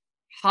like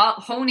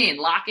hone in,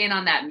 lock in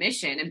on that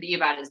mission and be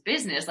about his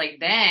business, like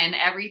then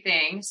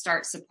everything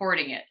starts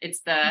supporting it.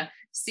 It's the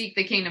seek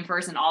the kingdom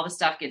first and all the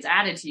stuff gets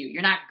added to you.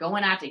 You're not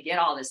going out to get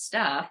all this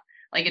stuff.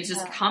 Like it's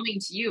just coming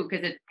to you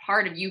because it's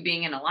part of you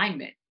being in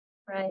alignment.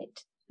 Right.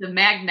 The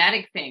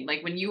magnetic thing,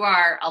 like when you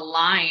are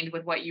aligned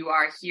with what you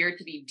are here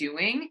to be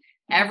doing,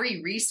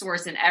 every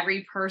resource and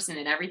every person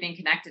and everything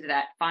connected to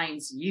that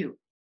finds you.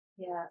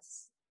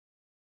 Yes.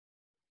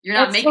 You're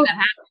not making that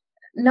happen.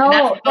 No. And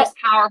that's the most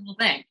powerful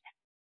thing.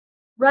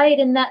 Right.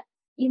 And that,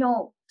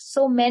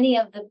 so many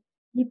of the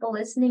people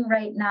listening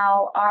right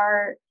now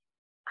are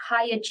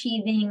high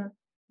achieving,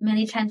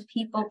 many times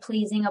people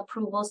pleasing,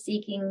 approval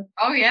seeking.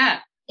 Oh yeah.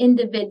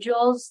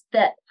 Individuals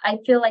that I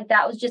feel like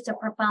that was just a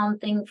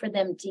profound thing for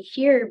them to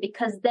hear,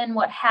 because then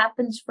what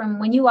happens from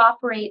when you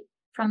operate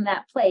from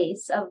that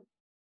place of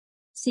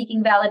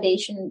seeking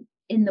validation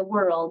in the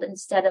world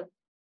instead of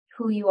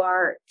who you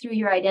are through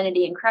your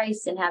identity in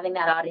Christ and having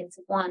that audience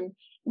of one,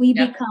 we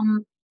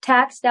become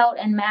taxed out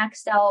and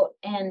maxed out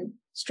and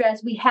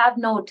stressed. We have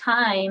no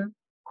time,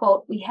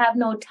 quote, we have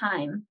no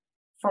time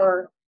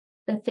for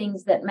the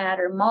things that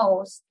matter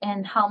most,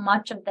 and how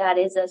much of that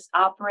is us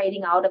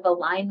operating out of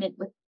alignment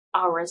with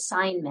our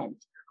assignment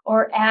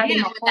or adding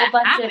a whole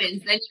bunch of.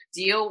 Then you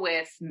deal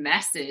with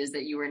messes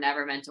that you were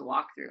never meant to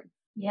walk through.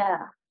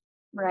 Yeah.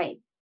 Right.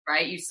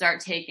 You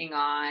start taking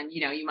on,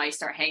 you might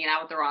start hanging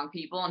out with the wrong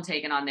people and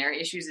taking on their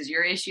issues as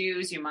your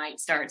issues. You might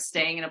start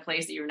staying in a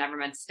place that you were never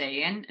meant to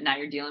stay in. And now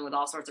you're dealing with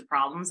all sorts of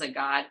problems that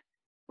God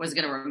was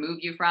going to remove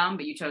you from,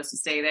 but you chose to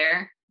stay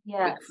there.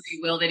 Yes. With the free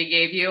will that he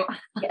gave you.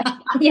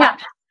 Yeah.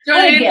 You know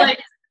what I mean?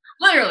 Like,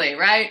 literally,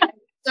 right?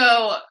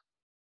 So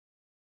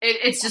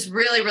it's just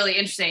really, really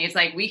interesting. It's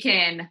like we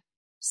can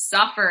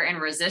suffer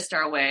and resist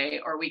our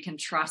way, or we can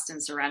trust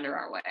and surrender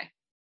our way.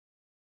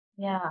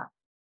 Yeah.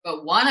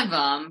 But one of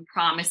them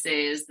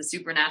promises the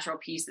supernatural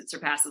peace that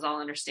surpasses all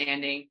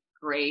understanding,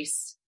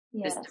 grace,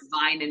 this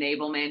divine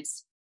enablement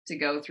to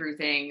go through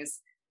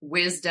things,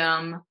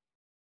 wisdom,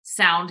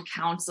 sound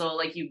counsel.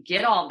 Like you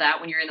get all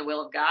that when you're in the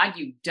will of God.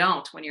 You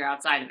don't when you're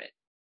outside of it.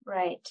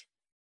 Right.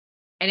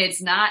 And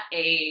it's not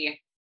a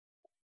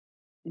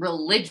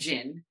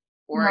religion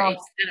or a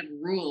set of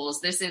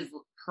rules. This is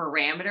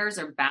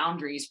parameters or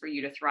boundaries for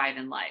you to thrive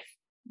in life.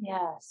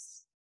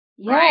 Yes.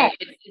 Right.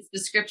 It's the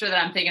scripture that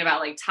I'm thinking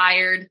about, like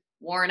tired,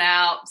 worn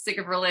out, sick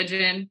of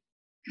religion.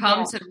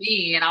 Come to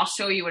me and I'll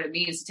show you what it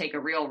means to take a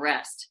real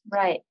rest.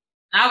 Right.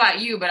 How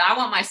about you? But I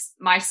want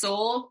my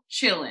soul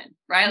chilling,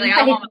 right? Like I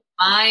don't want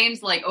my mind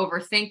like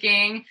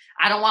overthinking.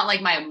 I don't want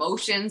like my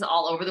emotions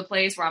all over the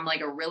place where I'm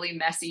like a really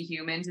messy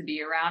human to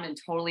be around and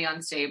totally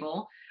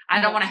unstable.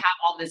 I don't want to have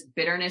all this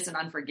bitterness and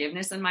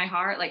unforgiveness in my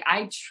heart. Like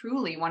I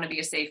truly want to be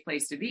a safe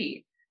place to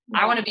be.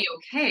 I want to be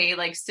okay,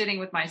 like sitting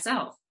with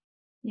myself.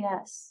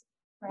 Yes.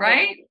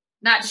 Right?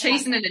 Not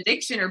chasing an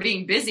addiction or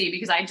being busy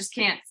because I just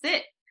can't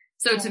sit.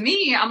 So to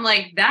me, I'm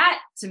like, that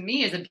to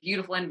me is a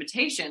beautiful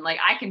invitation. Like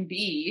I can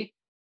be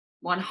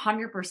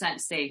 100%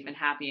 safe and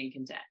happy and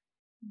content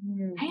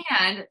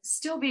and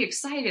still be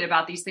excited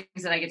about these things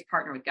that I get to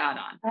partner with God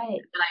on. Right.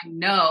 That I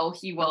know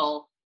he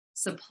will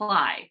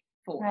supply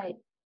for. Right.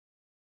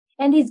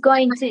 And he's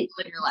going to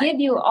give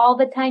you all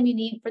the time you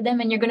need for them,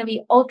 and you're going to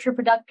be ultra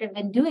productive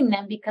in doing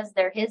them because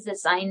they're his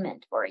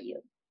assignment for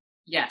you.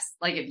 Yes.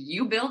 Like if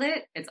you build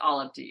it, it's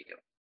all up to you.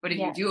 But if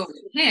you do it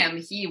with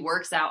him, he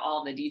works out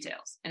all the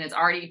details and it's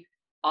already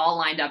all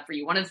lined up for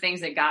you. One of the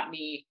things that got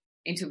me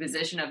into a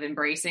position of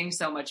embracing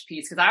so much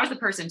peace, because I was the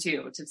person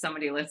too, to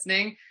somebody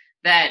listening,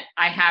 that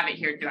I have it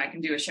here too. I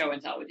can do a show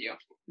and tell with you.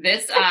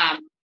 This,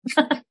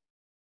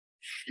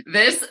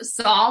 this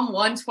Psalm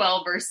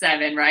 112 verse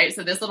 7, right?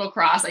 So this little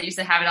cross, I used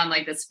to have it on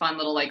like this fun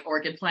little like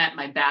orchid plant in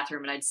my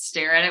bathroom, and I'd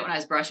stare at it when I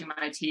was brushing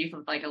my teeth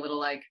with like a little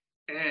like,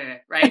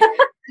 right?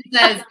 It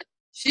says,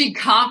 she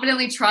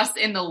confidently trusts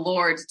in the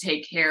Lord to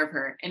take care of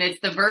her. And it's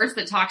the verse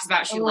that talks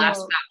about she laughs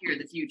without fear of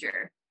the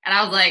future. And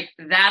I was like,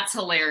 that's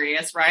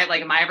hilarious, right?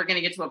 Like, am I ever going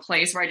to get to a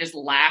place where I just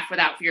laugh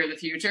without fear of the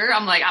future?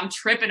 I'm like, I'm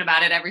tripping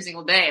about it every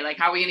single day. Like,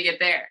 how are we going to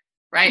get there?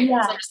 Right.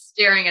 Yeah. So I'm just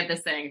staring at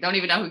this thing. Don't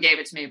even know who gave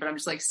it to me, but I'm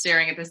just like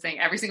staring at this thing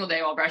every single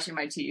day while brushing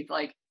my teeth.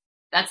 Like,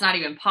 that's not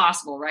even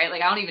possible, right?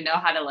 Like, I don't even know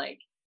how to like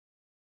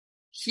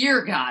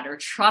hear God or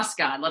trust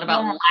God, let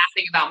alone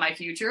laughing about my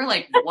future.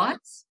 Like, what?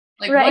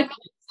 Like, what?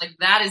 Like,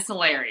 that is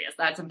hilarious.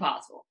 That's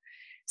impossible.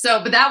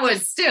 So, but that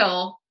was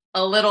still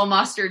a little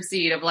mustard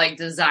seed of like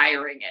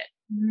desiring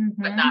it,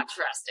 but not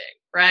trusting.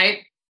 Right.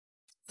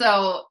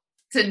 So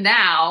to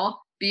now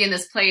be in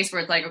this place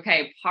where it's like,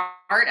 okay,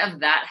 part of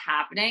that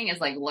happening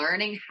is like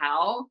learning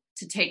how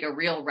to take a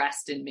real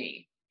rest in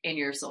me, in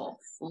your soul,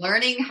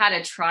 learning how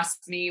to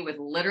trust me with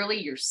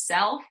literally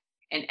yourself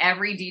and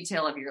every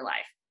detail of your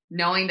life,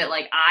 knowing that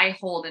like I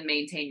hold and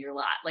maintain your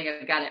lot. Like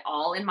I've got it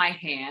all in my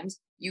hands.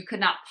 You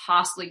could not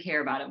possibly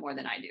care about it more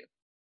than I do.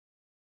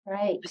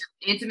 Right.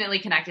 Intimately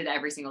connected to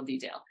every single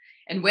detail.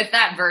 And with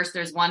that verse,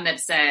 there's one that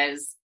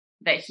says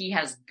that he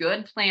has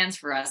good plans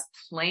for us,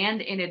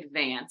 planned in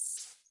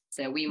advance,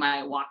 so we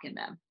might walk in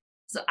them.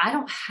 So I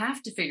don't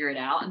have to figure it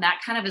out. And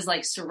that kind of is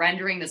like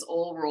surrendering this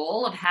old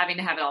role of having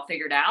to have it all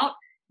figured out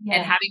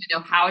and having to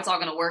know how it's all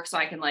going to work so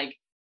I can like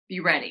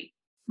be ready.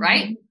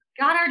 Right?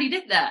 God already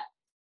did that.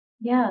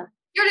 Yeah.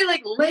 You already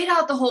like laid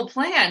out the whole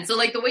plan. So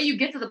like the way you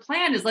get to the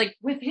plan is like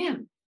with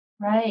him.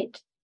 Right.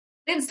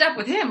 In step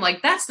with him.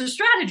 Like that's the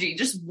strategy.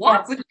 Just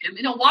walk with him and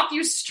he'll walk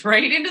you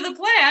straight into the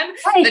plan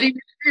that he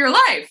made for your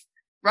life.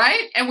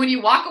 Right. And when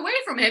you walk away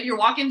from him, you're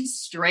walking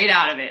straight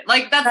out of it.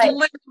 Like that's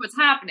literally what's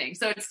happening.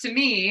 So it's to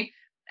me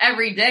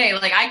every day,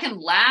 like I can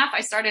laugh.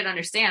 I started to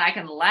understand I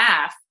can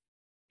laugh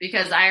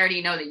because I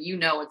already know that you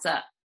know what's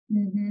up.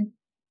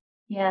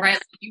 Yeah. Right.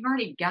 Like, you've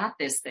already got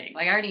this thing.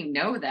 Like I already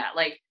know that.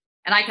 Like,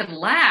 and I can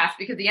laugh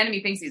because the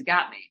enemy thinks he's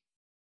got me.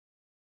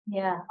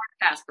 Yeah.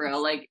 Fast, bro.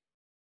 Like,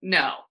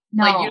 no.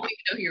 Like, you don't even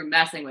know who you're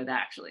messing with,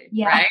 actually.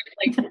 Yeah. Right?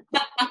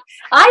 Like,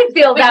 I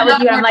feel that with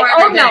you. I'm like,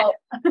 oh,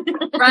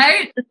 no.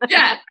 Right?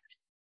 Yeah.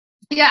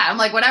 Yeah. I'm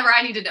like, whatever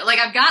I need to do. Like,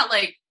 I've got,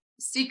 like,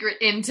 secret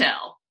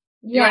intel.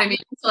 You know what I mean?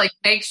 To, like,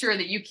 make sure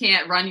that you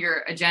can't run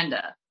your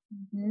agenda.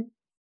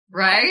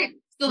 Right?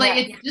 So,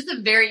 like, it's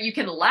just you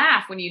can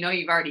laugh when you know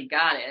you've already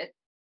got it.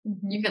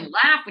 You can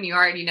laugh when you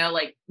already know,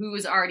 like,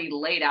 who's already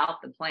laid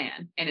out the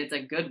plan, and it's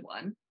a good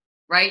one.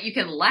 Right? You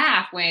can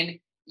laugh when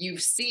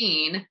you've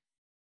seen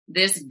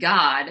this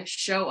God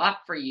show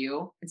up for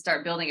you and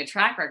start building a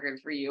track record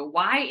for you.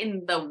 Why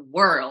in the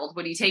world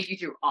would he take you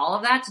through all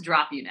of that to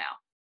drop you now?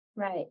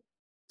 Right.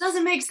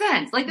 Doesn't make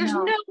sense. Like there's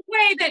no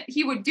way that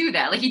he would do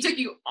that. Like he took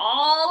you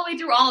all the way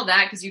through all of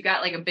that because you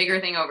got like a bigger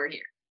thing over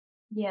here.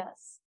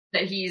 Yes.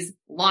 That he's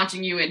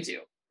launching you into.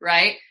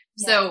 Right.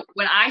 Yes. So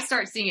when I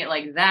start seeing it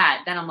like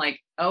that, then I'm like,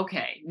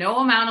 okay, no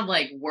amount of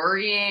like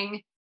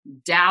worrying,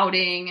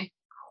 doubting,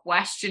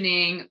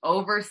 questioning,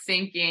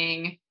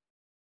 overthinking,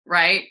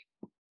 right?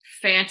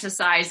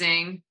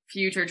 Fantasizing,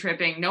 future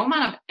tripping, no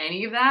amount of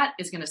any of that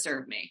is going to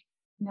serve me.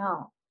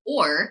 No.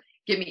 Or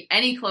get me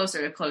any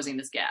closer to closing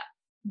this gap.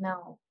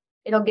 No.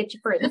 It'll get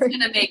you further. It's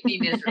going to make me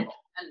miserable.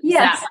 And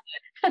yes.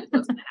 That's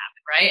what's going to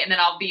happen, right? And then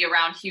I'll be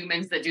around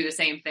humans that do the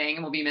same thing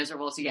and we'll be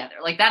miserable together.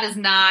 Like that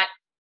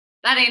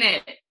ain't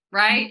it,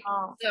 right?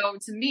 No. So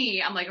to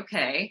me, I'm like,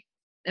 okay,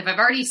 if I've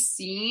already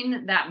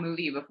seen that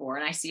movie before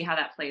and I see how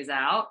that plays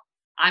out,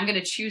 I'm going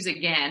to choose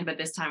again, but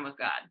this time with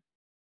God.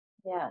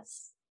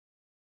 Yes.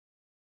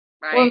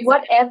 Right. Well,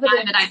 what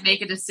evidence that I'd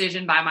make a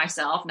decision by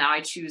myself. Now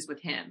I choose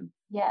with him.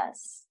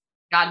 Yes.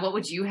 God, what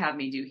would you have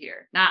me do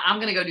here? Now I'm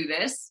going to go do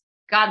this.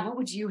 God, what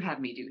would you have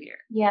me do here?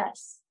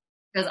 Yes.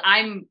 Because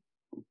I'm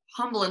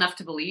humble enough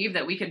to believe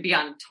that we could be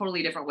on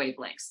totally different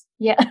wavelengths.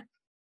 Yeah.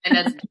 And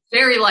that's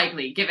very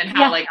likely given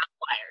how like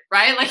I'm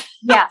wired, right? Like,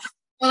 yeah.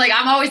 Well, like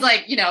I'm always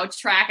like,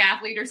 track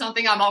athlete or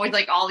something. I'm always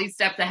like all these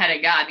steps ahead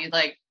of God. And he's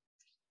like,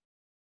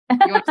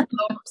 You want to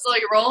slow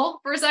your roll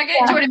for a second?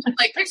 Yeah. Do you want to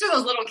like picture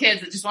those little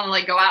kids that just want to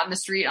like go out in the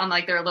street on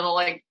like their little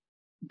like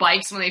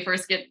bikes when they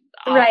first get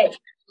off. Right.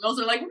 Those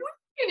are like, and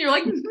you're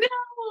like, no,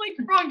 like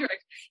wrong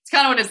direction. It's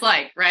kind of what it's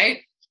like,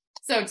 right?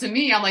 So to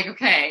me, I'm like,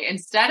 okay,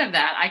 instead of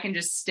that, I can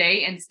just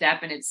stay in step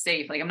and it's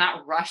safe. Like I'm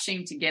not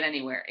rushing to get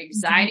anywhere.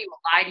 Anxiety will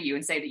lie to you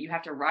and say that you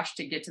have to rush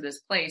to get to this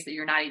place that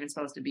you're not even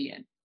supposed to be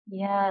in.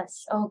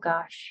 Yes. Oh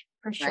gosh,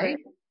 for sure. Right?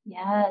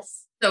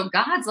 Yes. So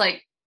God's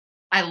like,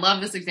 I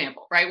love this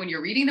example, right? When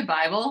you're reading the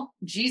Bible,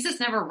 Jesus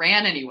never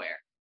ran anywhere.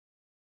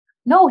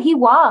 No, he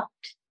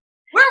walked.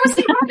 Where was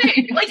he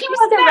running? Like he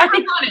was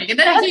never running. And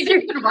then he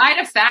didn't even ride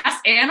a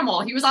fast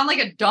animal. He was on like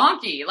a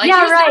donkey. Like he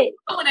was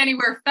not going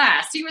anywhere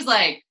fast. He was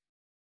like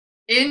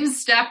in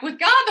step with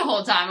God the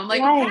whole time. I'm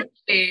like,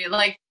 okay,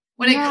 like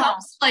when it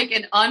comes to like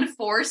an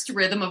unforced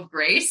rhythm of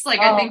grace, like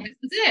I think this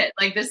is it.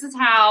 Like this is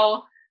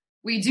how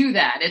we do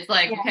that. It's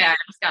like, okay, I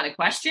just got a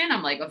question.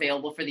 I'm like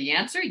available for the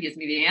answer. He gives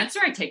me the answer.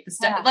 I take the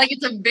step. Like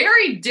it's a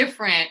very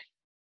different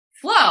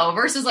flow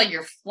versus like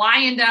you're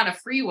flying down a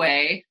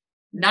freeway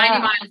 90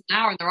 miles an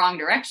hour in the wrong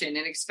direction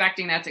and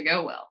expecting that to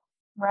go well.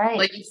 Right.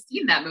 Like you've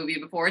seen that movie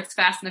before. It's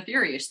Fast and the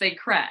Furious. They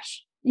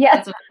crash.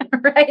 Yes.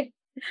 Right.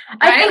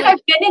 I think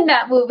I've been in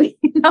that movie.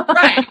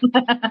 Right.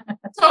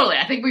 Totally.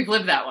 I think we've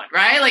lived that one,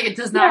 right? Like it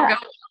does not go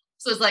well.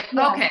 So it's like,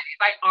 okay, if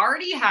I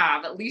already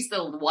have at least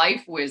the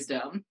life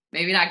wisdom,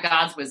 maybe not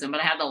God's wisdom,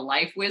 but I have the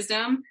life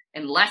wisdom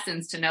and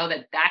lessons to know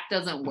that that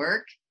doesn't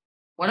work.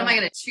 What am I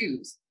going to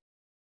choose?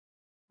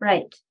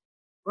 Right.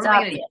 What am I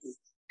going to choose?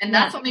 And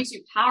that's what makes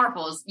you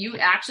powerful is you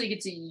actually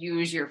get to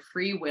use your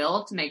free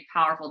will to make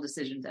powerful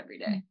decisions every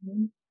day.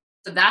 Mm-hmm.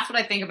 So that's what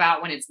I think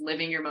about when it's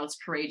living your most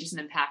courageous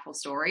and impactful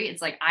story.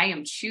 It's like, I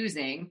am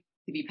choosing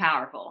to be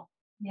powerful.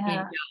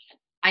 Yeah.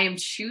 I am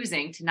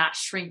choosing to not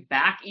shrink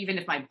back, even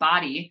if my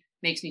body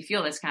makes me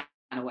feel this kind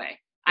of way.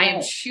 Right. I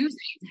am choosing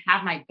to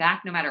have my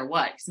back no matter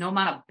what, because no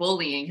amount of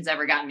bullying has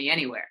ever gotten me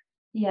anywhere.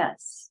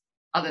 Yes.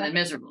 Other than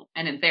miserable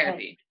and in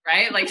therapy,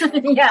 right? Like,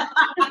 right?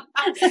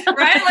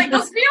 Like,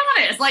 let's be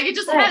honest. Like, it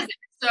just hasn't.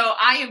 So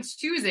I am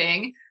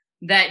choosing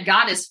that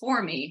God is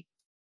for me,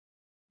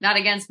 not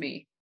against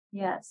me.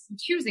 Yes. I'm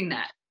choosing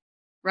that,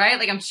 right?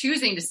 Like, I'm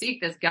choosing to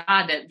seek this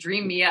God that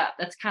dreamed me up.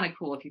 That's kind of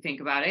cool if you think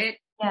about it.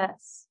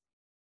 Yes.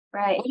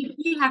 Right. What did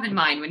he have in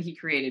mind when he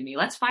created me?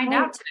 Let's find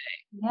out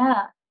today.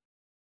 Yeah.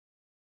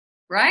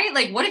 Right?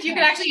 Like, what if you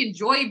could actually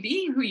enjoy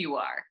being who you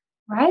are?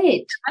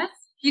 Right.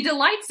 He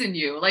delights in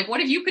you. Like, what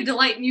if you could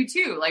delight in you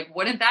too? Like,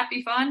 wouldn't that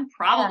be fun?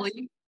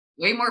 Probably.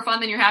 Way more fun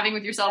than you're having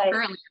with yourself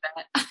currently.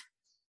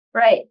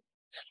 Right.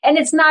 And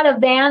it's not a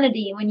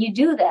vanity when you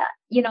do that,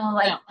 you know,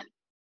 like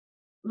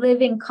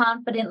living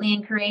confidently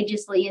and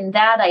courageously in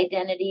that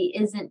identity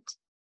isn't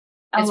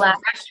a lack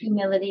of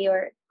humility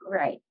or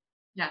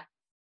Yeah.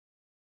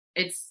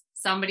 It's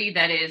somebody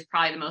that is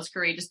probably the most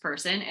courageous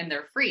person and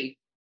they're free.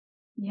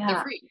 Yeah.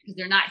 They're free because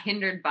they're not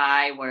hindered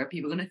by what are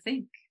people going to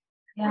think?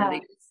 Yeah. What are they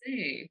going to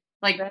say?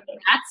 Like,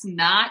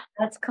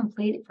 that's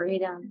complete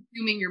freedom.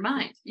 Consuming your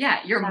mind. Yeah.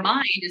 Your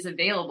mind is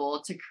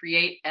available to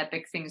create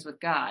epic things with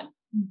God.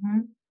 Mm-hmm.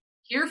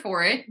 Here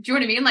for it. Do you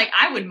know what I mean? Like,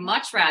 I would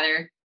much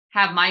rather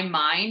have my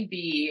mind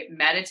be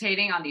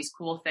meditating on these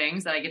cool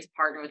things that I get to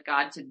partner with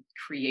God to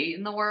create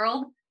in the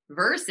world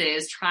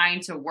versus trying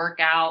to work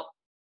out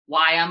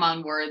why I'm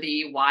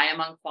unworthy, why I'm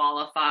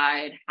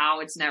unqualified,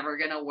 how it's never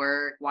going to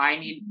work, why I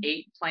need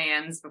 8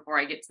 plans before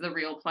I get to the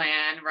real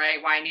plan,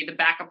 right? Why I need the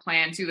backup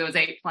plan to those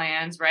 8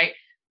 plans, right?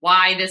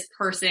 Why this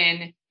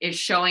person is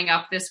showing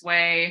up this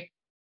way.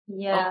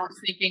 Yeah.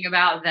 Thinking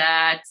about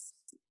that.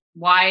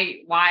 Why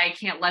I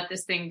can't let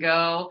this thing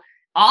go.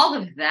 All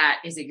of that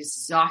is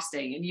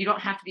exhausting and you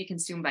don't have to be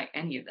consumed by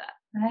any of that.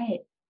 Right.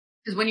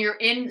 Because when you're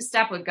in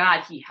step with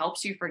God, he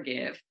helps you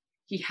forgive.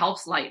 He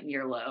helps lighten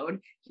your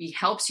load. He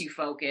helps you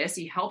focus.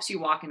 He helps you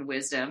walk in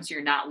wisdom. So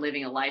you're not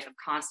living a life of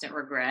constant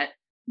regret,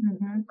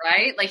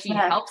 right? Like he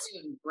helps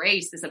you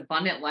embrace this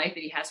abundant life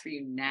that he has for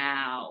you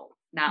now,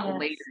 not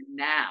later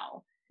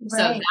now. Right. So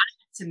that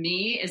to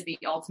me is the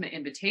ultimate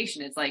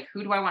invitation. It's like,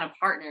 who do I want to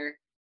partner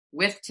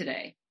with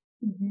today?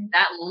 Mm-hmm.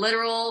 That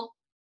literal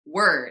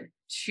word,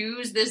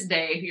 choose this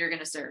day who you're going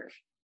to serve.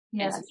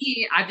 Yes. And to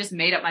me, I've just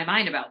made up my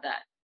mind about that.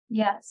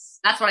 Yes.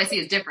 That's what I see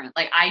as different.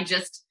 Like I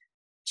just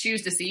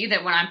choose to see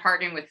that when I'm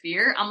partnering with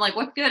fear, I'm like,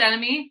 what's good,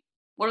 enemy?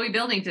 What are we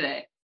building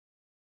today?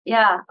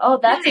 Yeah. Oh,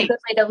 that's a good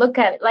way to look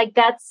at it. Like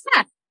that's,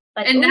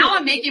 like, and now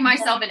I'm making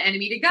myself an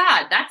enemy to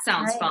God. That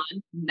sounds fun.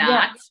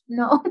 Not.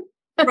 No.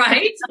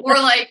 Right. Or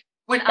like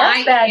when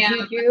that's bad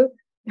juju.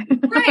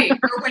 Right.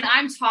 Or when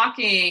I'm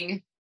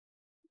talking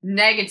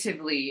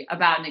negatively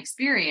about an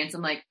experience,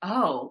 I'm like,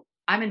 oh,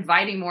 I'm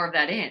inviting more of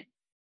that in.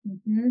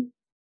 Mm-hmm.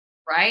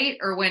 Right.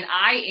 Or when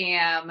I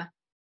am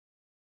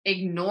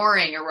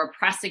ignoring or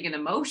repressing an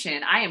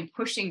emotion, I am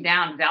pushing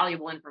down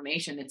valuable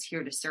information that's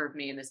here to serve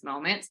me in this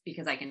moment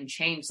because I can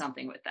change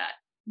something with that.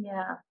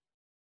 Yeah.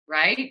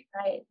 Right?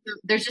 Right.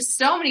 There's just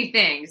so many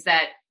things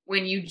that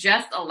when you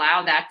just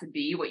allow that to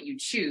be what you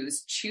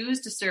choose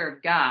to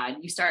serve God,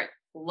 you start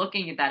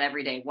looking at that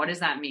every day. What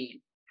does that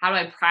mean? how do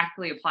I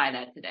practically apply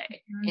that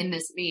today in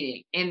this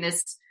meeting, in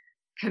this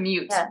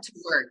commute to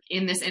work,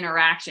 in this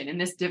interaction, in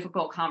this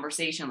difficult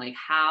conversation? Like,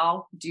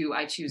 how do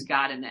I choose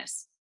God in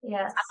this?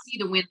 Yes. I don't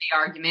need to win the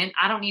argument.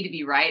 I don't need to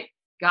be right.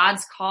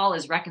 God's call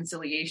is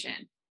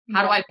reconciliation.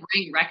 How do I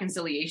bring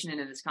reconciliation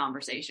into this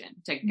conversation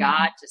to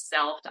God, to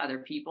self, to other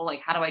people?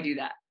 Like, how do I do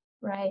that?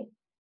 Right.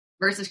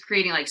 Versus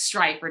creating like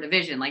strife or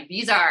division. Like,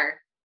 these are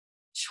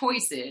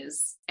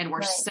choices, and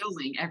we're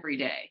sowing every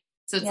day.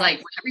 So it's like,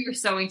 whatever you're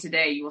sowing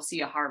today, you will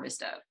see a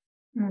harvest of.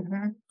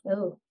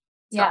 Oh,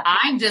 so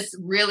I'm just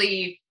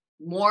really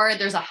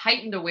there's a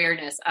heightened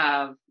awareness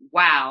of,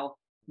 wow,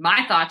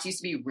 my thoughts used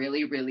to be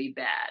really, really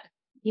bad.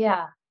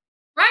 Yeah.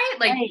 Right?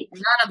 Like,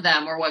 none of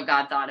them were what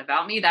God thought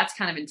about me. That's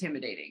kind of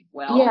intimidating.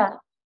 Well, how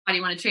do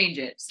you want to change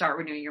it? Start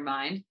renewing your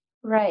mind.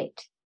 Right.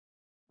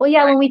 Well,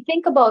 when we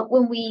think about,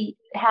 when we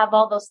have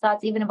all those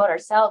thoughts, even about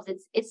ourselves,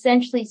 it's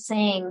essentially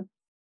saying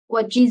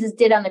what Jesus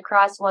did on the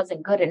cross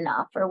wasn't good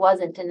enough or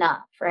wasn't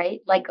enough,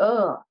 right? Like,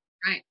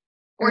 right.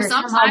 Or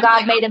somehow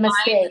God made a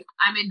mistake.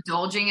 I'm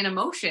indulging in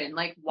emotion.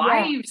 Like,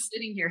 why are you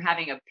sitting here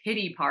having a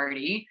pity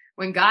party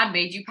when God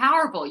made you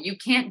powerful? You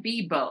can't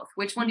be both.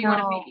 Which one do you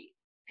want to be?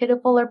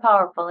 Pitiful or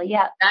powerful?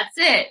 Yeah. That's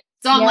it.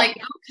 So I'm like,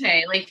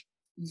 okay, like,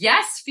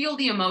 yes, feel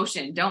the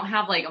emotion. Don't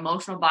have like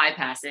emotional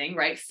bypassing,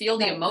 right? Feel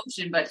the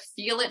emotion, but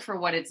feel it for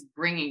what it's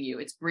bringing you.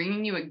 It's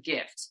bringing you a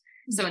gift.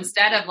 So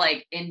instead of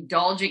like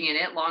indulging in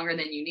it longer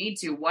than you need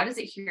to, what is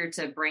it here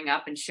to bring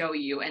up and show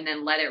you, and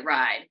then let it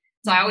ride?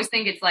 So I always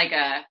think it's like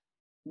a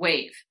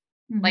wave.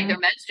 Like, they're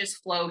meant to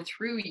just flow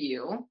through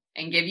you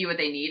and give you what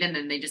they need, and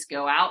then they just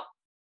go out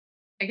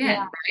again,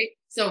 right?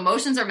 So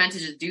emotions are meant to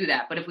just do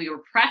that. But if we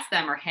repress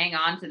them or hang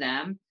on to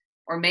them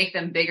or make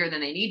them bigger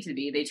than they need to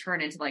be, they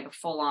turn into like a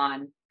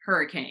full-on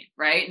hurricane,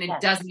 right? And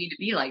it doesn't need to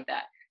be like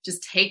that.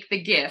 Just take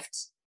the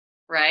gift,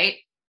 right?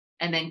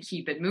 And then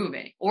keep it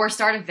moving, or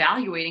start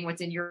evaluating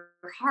what's in your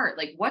heart.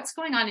 Like, what's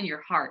going on in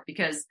your heart?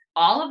 Because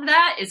all of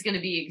that is going to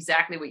be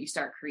exactly what you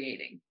start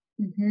creating.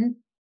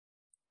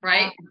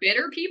 Right? Yeah.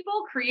 Bitter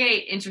people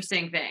create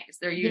interesting things.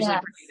 They're usually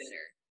pretty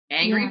bitter.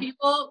 Angry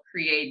people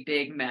create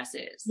big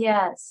messes.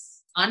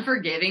 Yes.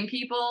 Unforgiving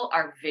people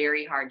are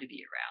very hard to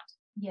be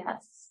around.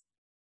 Yes.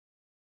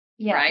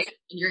 Yes. Right?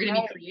 And you're going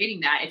to be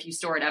creating that if you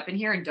store it up in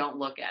here and don't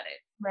look at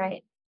it.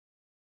 Right.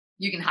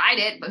 You can hide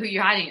it, but who are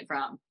you hiding it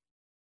from?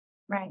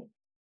 Right.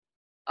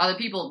 Other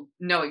people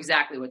know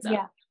exactly what's up.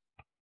 Yeah.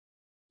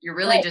 You're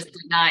really just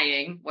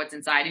denying what's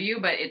inside of you,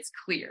 but it's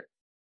clear.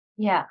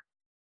 Yeah.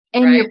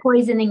 And you're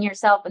poisoning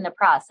yourself in the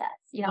process.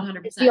 You know,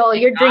 100%.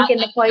 You're drinking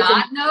the poison.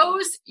 God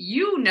knows,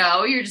 you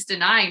know, you're just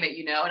denying that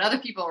you know, and other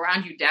people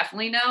around you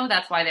definitely know.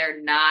 That's why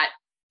they're not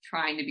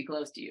trying to be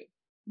close to you.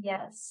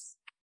 Yes.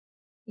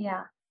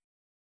 Yeah.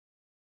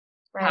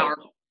 Right.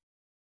 Powerful.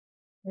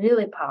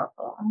 Really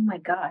powerful. Oh my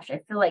gosh. I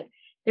feel like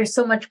there's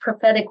so much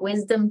prophetic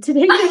wisdom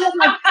today. I'm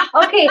like,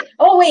 okay.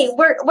 Oh wait,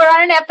 we're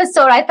on an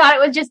episode. I thought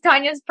it was just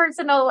Tanya's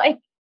personal like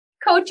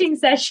coaching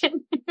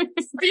session.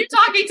 Are you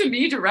talking to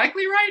me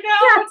directly right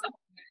now?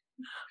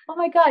 Yeah. Oh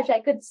my gosh, I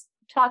could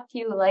talk to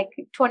you like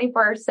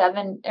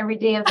 24/7 every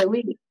day of the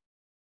week.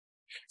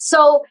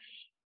 So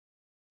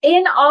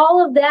in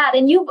all of that,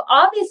 and you've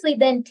obviously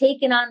then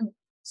taken on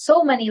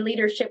so many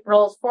leadership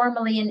roles,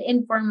 formally and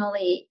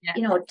informally,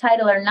 you know,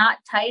 title or not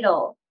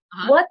title.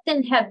 What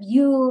then have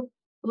you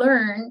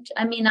learned?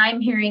 I mean,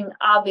 I'm hearing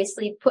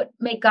obviously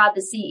make God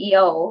the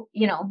CEO,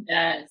 you know,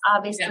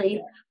 obviously.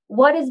 Yes.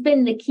 What has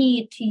been the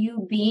key to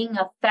you being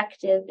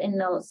effective in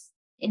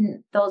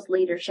those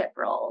leadership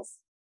roles?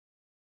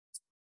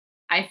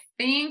 I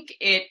think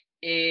it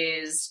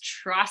is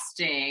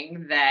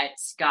trusting that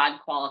God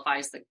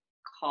qualifies the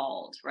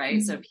called,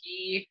 right? So if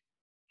he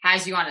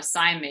has you on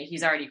assignment,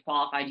 he's already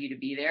qualified you to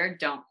be there.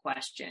 Don't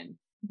question.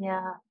 Yeah.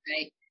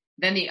 Right.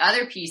 Then the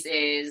other piece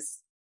is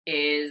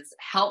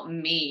help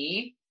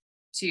me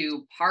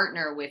to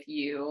partner with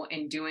you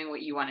in doing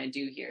what you want to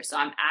do here. So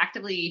I'm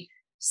actively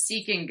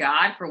seeking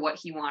God for what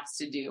he wants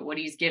to do, what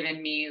he's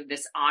given me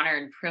this honor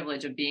and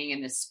privilege of being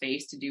in this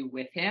space to do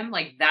with him.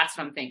 Like, that's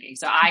what I'm thinking.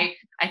 So I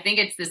think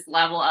it's this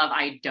level of,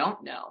 I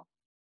don't know.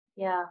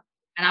 Yeah.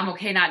 And I'm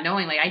okay not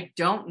knowing. Like, I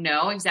don't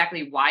know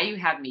exactly why you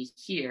have me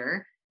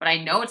here, but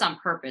I know it's on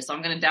purpose. So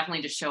I'm going to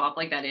definitely just show up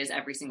like that is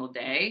every single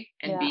day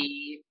and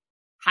be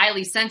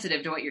highly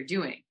sensitive to what you're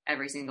doing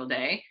every single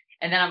day.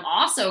 And then I'm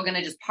also going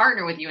to just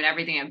partner with you in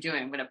everything I'm doing.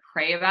 I'm going to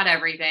pray about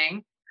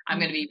everything. I'm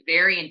going to be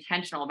very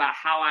intentional about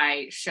how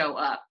I show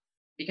up,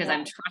 because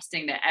I'm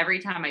trusting that every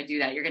time I do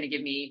that, you're going to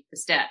give me the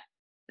step,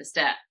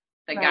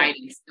 the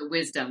guidance, the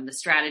wisdom, the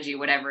strategy,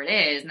 whatever it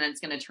is. And then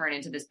it's going to turn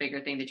into this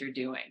bigger thing that you're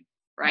doing.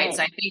 Right.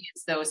 So I think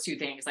it's those two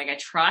things. Like, I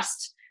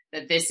trust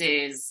that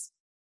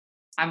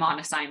I'm on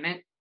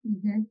assignment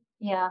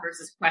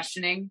versus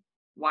questioning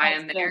why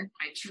I'm there.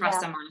 I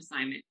trust I'm on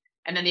assignment.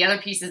 And then the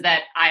other piece is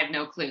that I have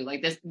no clue.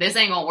 Like, this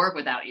ain't gonna work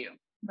without you.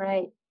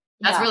 Right.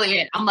 That's really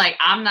it. I'm like,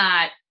 I'm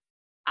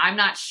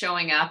not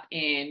showing up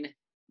in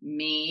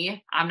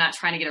me. I'm not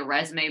trying to get a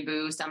resume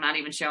boost. I'm not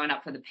even showing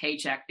up for the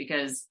paycheck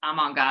because I'm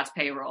on God's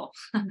payroll.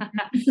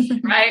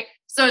 Right.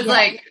 So it's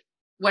like,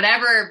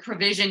 whatever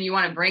provision you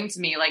want to bring to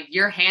me, like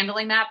you're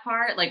handling that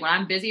part. Like when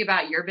I'm busy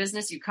about your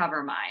business, you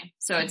cover mine.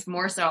 So it's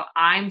more so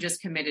I'm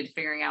just committed to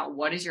figuring out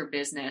what is your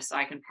business so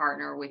I can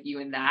partner with you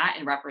in that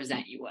and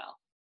represent you well.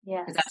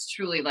 Yes. Because that's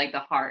truly like the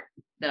heart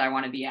that I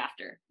want to be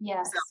after.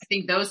 Yes. So I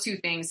think those two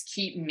things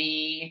keep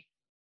me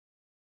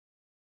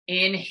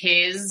in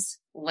his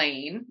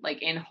lane,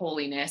 like in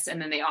holiness.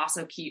 And then they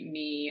also keep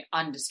me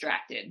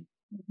undistracted.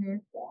 Mm-hmm.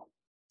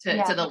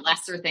 To the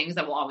lesser things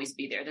that will always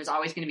be there. There's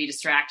always going to be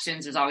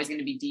distractions. There's always going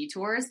to be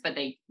detours, but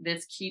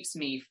this keeps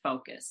me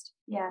focused.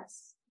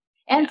 Yes.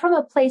 And from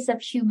a place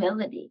of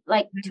humility,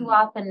 like too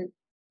often,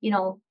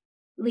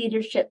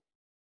 leadership,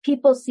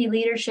 people see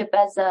leadership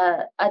as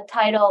a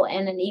title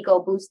and an ego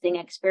boosting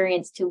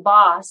experience to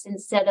boss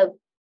instead of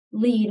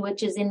lead,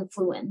 which is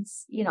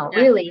influence,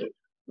 really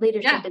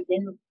leadership is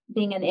in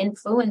being an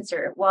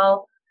influencer.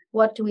 Well,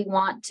 what do we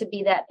want to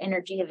be that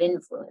energy of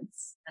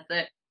influence? That's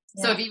it.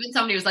 Yeah. So if even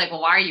somebody was like,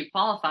 well, why are you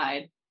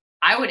qualified?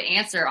 I would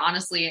answer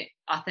honestly,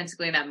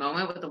 authentically in that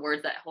moment with the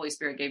words that Holy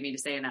Spirit gave me to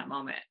say in that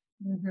moment.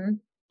 Mm-hmm.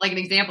 Like an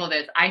example of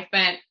this, I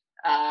spent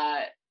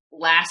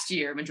last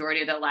year, majority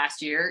of that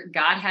last year,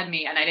 God had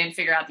me, and I didn't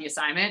figure out the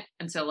assignment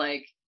until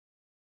like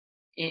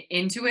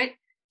into it.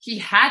 He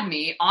had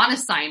me on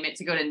assignment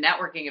to go to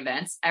networking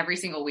events every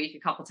single week, a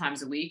couple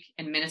times a week,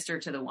 and minister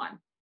to the one.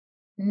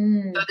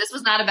 So this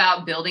was not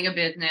about building a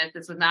business.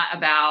 This was not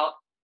about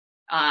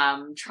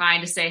trying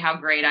to say how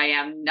great I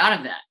am. None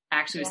of that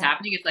actually was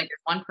happening. It's like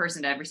there's one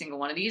person to every single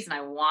one of these, and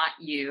I want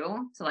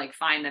you to like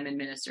find them and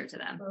minister to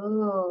them.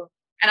 Ooh.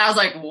 And I was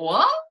like,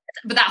 what?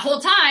 But that whole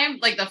time,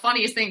 like the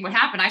funniest thing would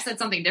happen. I said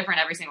something different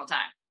every single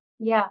time.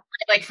 Yeah.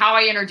 Like how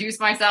I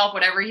introduced myself,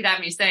 whatever he'd have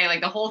me say,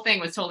 like the whole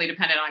thing was totally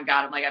dependent on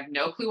God. I'm like, I have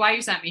no clue why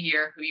you sent me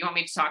here, who you want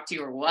me to talk to,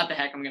 or what the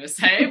heck I'm going to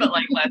say, but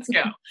like, let's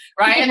go.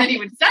 Right. And then he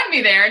would send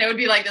me there, and it would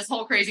be like this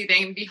whole crazy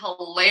thing. It'd be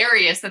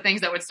hilarious. The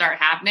things that would start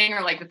happening,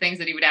 or like the things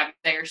that he would have to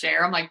say or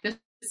share. I'm like, this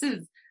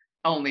is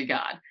only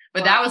God.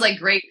 But that was like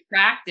great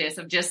practice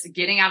of just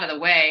getting out of the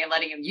way and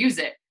letting him use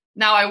it.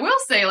 Now I will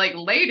say like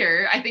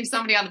later, I think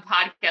somebody on the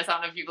podcast, I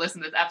don't know if you've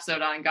listened to this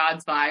episode on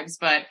God's Vibes,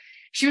 but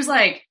she was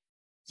like,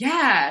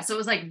 yeah. So it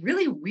was like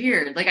really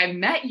weird. Like I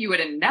met you at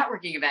a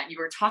networking event. You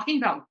were talking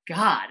about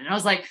God. And I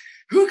was like,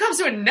 who comes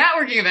to a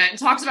networking event and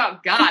talks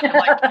about God? And I'm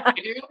like, I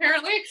do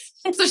apparently.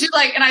 So she's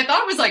like, and I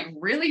thought it was like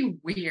really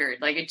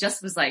weird. Like it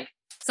just was like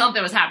something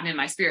was happening in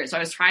my spirit. So I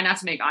was trying not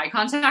to make eye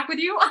contact with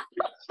you.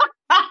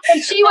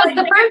 And she was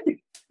the person.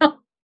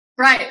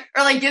 Right.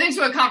 Or like get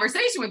into a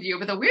conversation with you.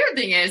 But the weird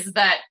thing is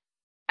that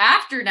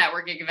after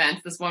networking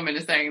events, this woman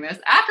is saying this,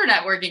 after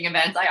networking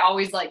events, I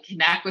always like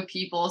connect with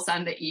people,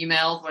 send the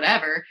emails,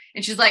 whatever.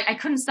 And she's like, I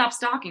couldn't stop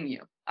stalking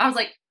you. I was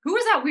like, who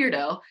is that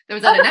weirdo that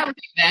was at a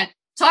networking event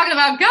talking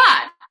about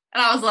God?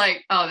 And I was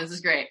like, oh, this is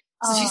great.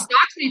 So she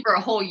stalked me for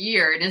a whole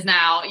year and is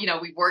now,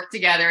 we've worked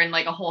together and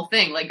like a whole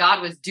thing. Like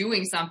God was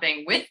doing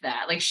something with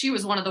that. Like she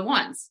was one of the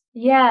ones.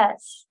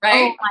 Yes.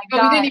 Right.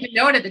 But we didn't even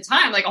know it at the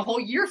time. Like a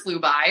whole year flew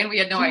by and we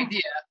had no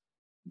idea.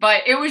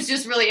 But it was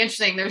just really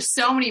interesting. There's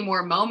so many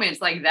more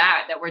moments like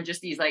that were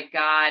just these like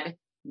God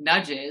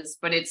nudges,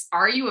 but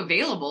are you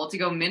available to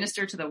go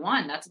minister to the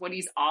one? That's what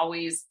he's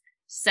always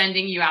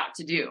sending you out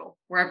to do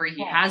wherever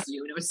he has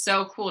you. And it was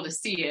so cool to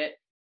see it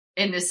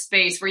in this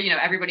space where,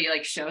 everybody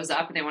like shows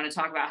up and they want to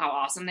talk about how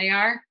awesome they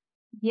are.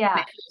 Yeah.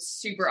 It was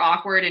super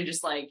awkward and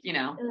just like,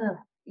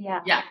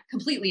 Yeah,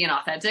 completely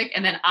inauthentic.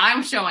 And then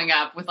I'm showing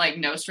up with like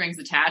no strings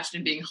attached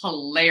and being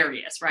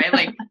hilarious, right?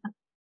 Like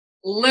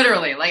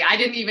literally, like I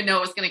didn't even know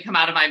it was going to come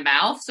out of my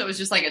mouth. So it was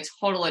just like a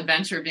total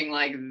adventure being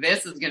like,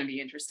 this is going to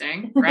be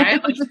interesting,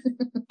 right? Like,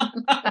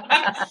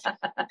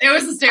 it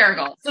was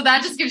hysterical. So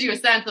that just gives you a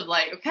sense of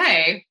like,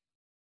 okay,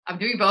 I'm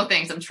doing both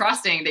things. I'm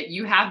trusting that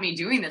you have me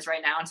doing this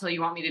right now until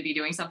you want me to be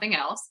doing something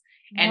else.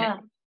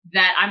 And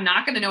that I'm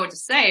not going to know what to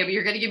say, but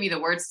you're going to give me the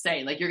words to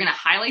say. Like you're going to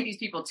highlight these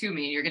people to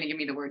me and you're going to give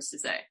me the words to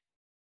say.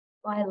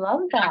 Well, I love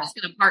that. I'm just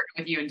going to partner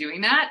with you in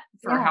doing that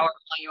for however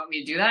long you want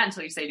me to do that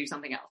until you say do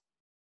something else.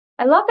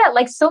 I love that.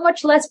 Like so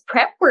much less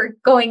prep work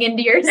going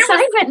into your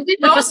assignment. It was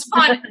the most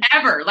fun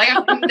ever. Like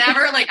I've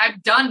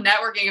done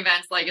networking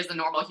events like as a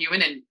normal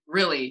human and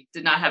really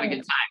did not have a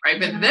good time. Right.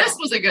 But this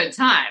was a good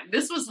time.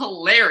 This was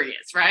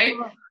hilarious. Right.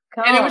 Oh,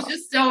 and it was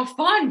just so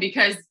fun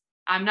because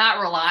I'm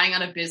not relying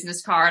on a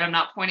business card. I'm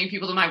not pointing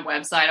people to my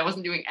website. I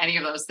wasn't doing any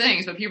of those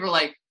things, but people were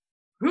like,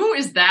 who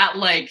is that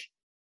like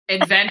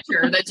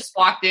adventure that just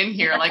walked in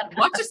here? Like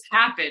what just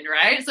happened?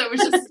 Right. So it was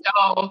just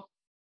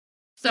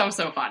so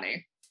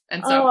funny.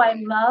 And so, I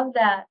love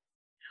that.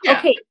 Yeah.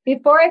 Okay.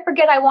 Before I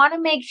forget, I want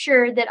to make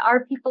sure that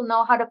our people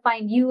know how to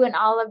find you and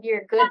all of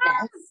your goodness.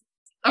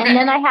 Okay. And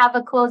then I have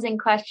a closing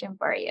question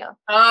for you.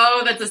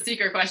 Oh, that's a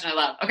secret question. I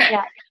love. Okay.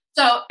 Yeah.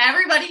 So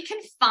everybody can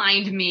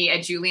find me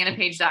at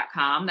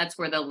julianapage.com. That's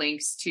where the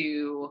links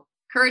to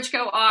Courage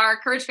Co are.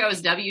 Courage Co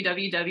is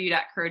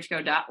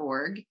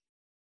www.courageco.org.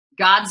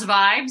 God's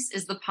Vibes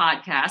is the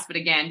podcast. But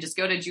again, just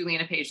go to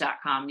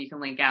julianapage.com. You can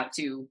link out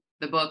to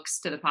the books,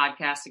 to the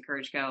podcast, to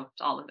Courage Co,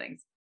 to all the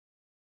things.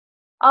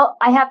 Oh,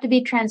 I have to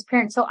be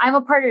transparent. So I'm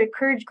a part of the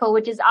Courage Co,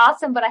 which is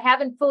awesome, but I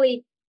haven't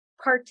fully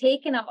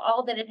partaken of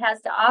all that it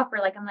has to offer.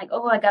 Like, I'm like,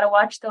 oh, I got to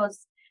watch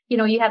those,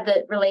 you have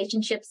the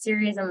relationship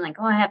series. I'm like,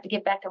 oh, I have to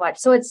get back to watch.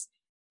 So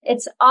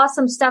it's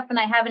awesome stuff. And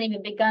I haven't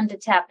even begun to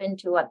tap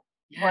into what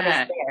is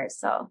there.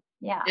 So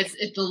yeah.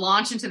 It's the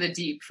launch into the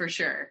deep for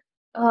sure.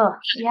 Oh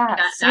yeah.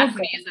 That for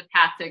me is the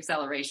path to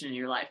acceleration in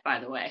your life, by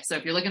the way. So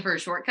if you're looking for a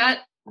shortcut,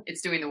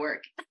 it's doing the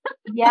work.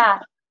 Yeah.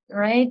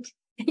 Right.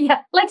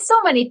 Yeah. Like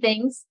so many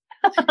things.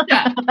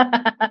 Yeah.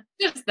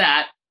 Just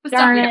that. The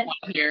stuff we don't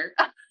want here.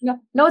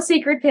 No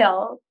secret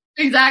pill.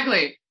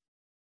 Exactly.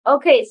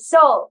 Okay.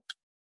 So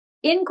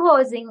in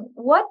closing,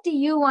 what do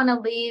you want to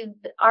leave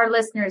our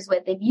listeners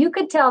with? If you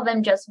could tell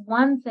them just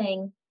one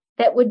thing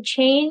that would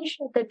change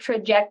the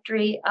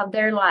trajectory of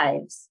their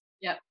lives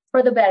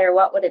for the better,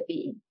 what would it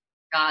be?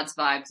 God's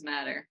vibes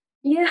matter.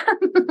 Yeah.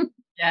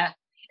 Yeah.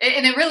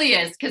 And it really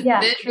is, because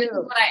this is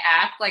what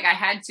I asked. Like, I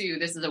had to,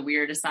 this is a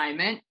weird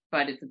assignment,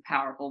 but it's a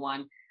powerful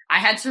one. I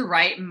had to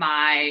write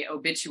my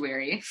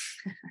obituary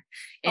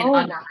in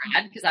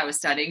undergrad because I was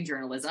studying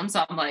journalism.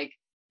 So I'm like,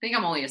 I think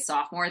I'm only a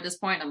sophomore at this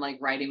point. I'm like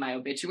writing my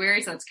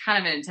obituary. So it's kind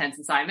of an intense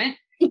assignment.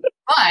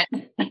 But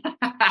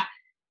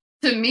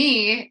to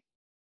me,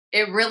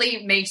 it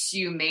really makes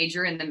you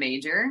major in the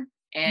major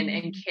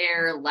and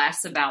care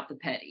less about the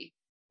petty,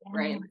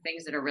 right? The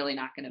things that are really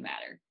not going to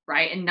matter,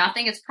 right? And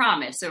nothing is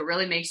promised. So it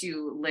really makes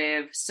you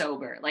live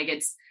sober. Like,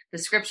 it's the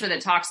scripture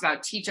that talks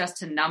about, teach us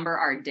to number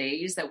our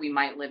days that we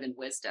might live in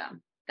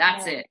wisdom.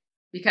 That's it.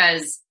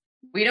 Because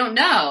we don't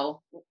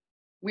know.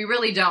 We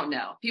really don't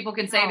know. People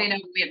can say they know,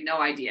 we have no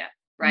idea,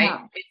 right?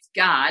 No. It's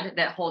God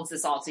that holds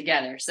this all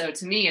together. So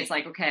to me, it's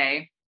like,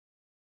 okay,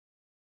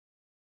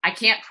 I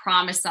can't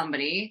promise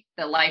somebody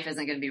that life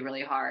isn't going to be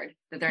really hard,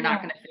 that they're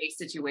not going to face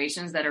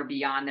situations that are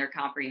beyond their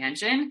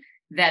comprehension,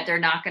 that they're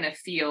not going to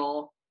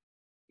feel,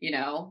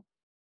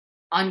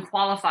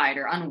 unqualified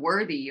or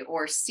unworthy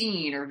or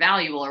seen or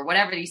valuable or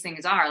whatever these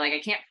things are. Like, I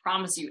can't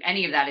promise you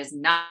any of that is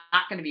not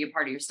going to be a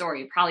part of your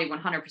story. It probably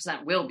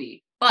 100% will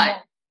be.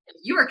 But if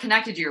you are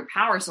connected to your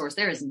power source,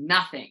 there is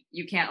nothing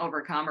you can't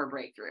overcome or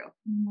break through.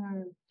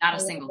 Not a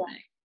single thing.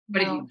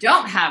 But if you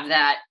don't have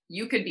that,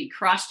 you could be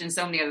crushed, and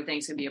so many other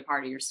things could be a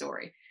part of your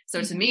story.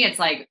 So to me, it's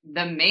like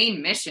the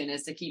main mission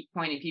is to keep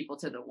pointing people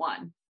to the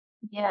one.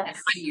 Yes. And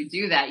how do you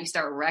do that? You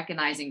start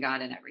recognizing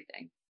God in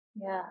everything.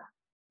 Yeah.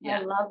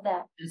 I love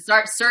that. And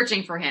start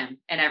searching for him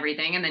and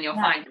everything, and then you'll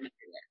find him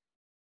everywhere.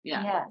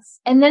 Yeah. Yes.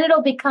 And then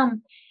it'll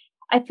become,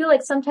 I feel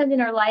like sometimes in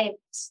our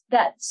lives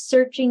that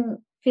searching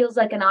feels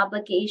like an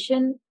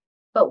obligation,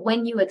 but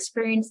when you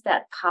experience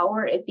that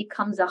power, it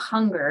becomes a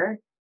hunger.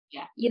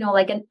 Yeah.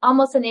 Like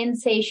almost an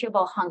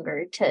insatiable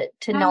hunger to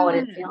know it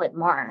and feel it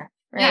more.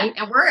 Right.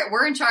 Yeah. And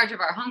we're in charge of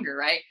our hunger,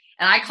 right?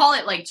 And I call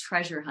it like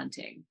treasure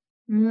hunting.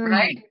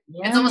 Right?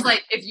 Yeah. It's almost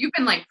like if you've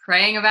been like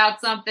praying about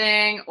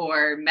something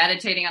or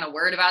meditating on a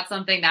word about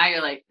something, now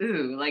you're like,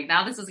 ooh, like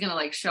now this is going to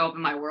like show up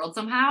in my world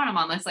somehow. And I'm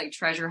on this like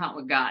treasure hunt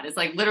with God. It's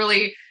like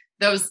literally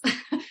those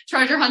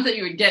treasure hunts that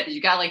you would get.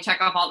 You got to like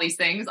check off all these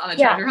things on the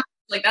treasure hunt.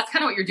 Like, that's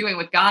kind of what you're doing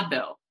with God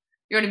though.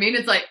 You know what I mean?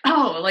 It's like,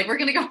 oh, like we're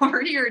going to go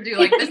over here and do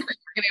like this. We're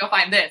going to go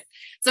find this.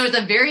 So it's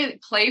a very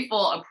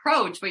playful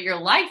approach, but your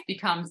life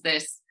becomes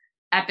this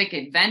epic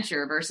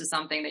adventure versus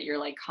something that you're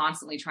like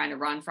constantly trying to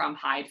run from,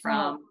 hide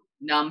from,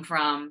 numb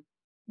from.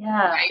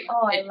 Yeah. Right?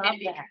 Oh, I love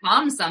it that.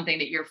 becomes something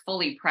that you're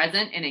fully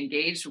present and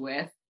engaged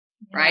with.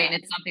 Right. And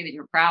it's something that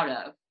you're proud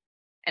of.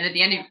 And at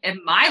the end of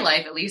my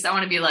life, at least, I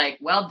want to be like,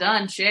 well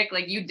done, chick.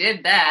 Like, you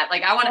did that.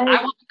 Like, I want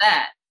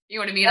that. You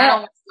know what I mean? I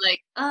don't want to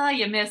like,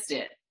 you missed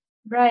it.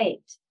 Right.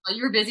 Well,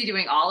 you were busy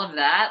doing all of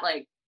that.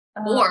 Like,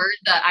 or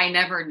that I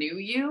never knew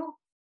you.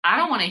 I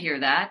don't want to hear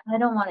that. I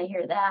don't want to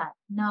hear that.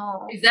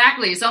 No.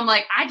 Exactly. So I'm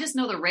like, I just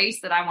know the race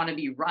that I want to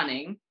be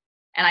running.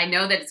 And I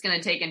know that it's going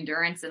to take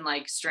endurance and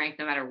like strength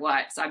no matter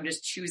what. So I'm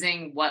just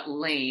choosing what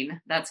lane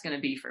that's going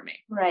to be for me.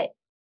 Right.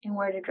 And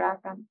where to draw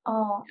from.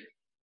 Oh,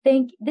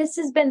 this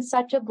has been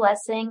such a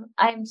blessing.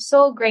 I'm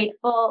so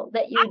grateful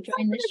that you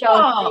joined the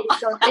show today.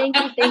 So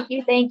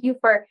thank you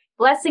for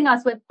blessing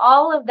us with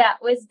all of that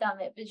wisdom.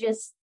 It was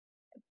just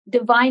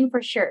divine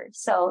for sure.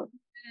 So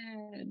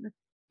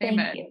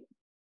thank you.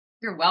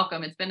 You're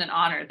welcome. It's been an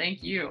honor.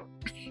 Thank you.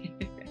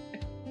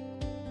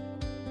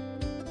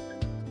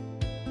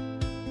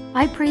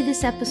 I pray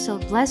this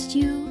episode blessed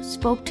you,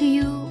 spoke to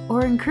you,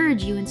 or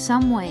encouraged you in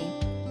some way.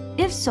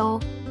 If so,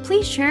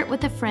 please share it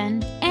with a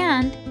friend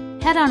and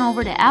head on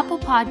over to Apple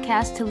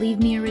Podcasts to leave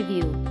me a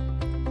review.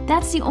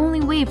 That's the only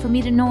way for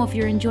me to know if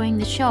you're enjoying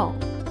the show.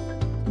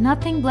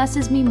 Nothing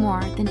blesses me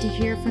more than to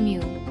hear from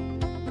you.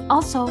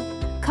 Also,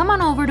 come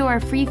on over to our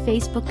free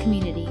Facebook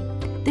community.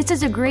 This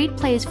is a great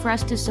place for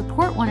us to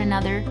support one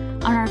another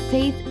on our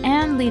faith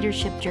and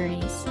leadership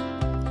journeys.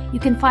 You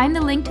can find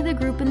the link to the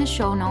group in the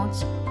show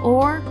notes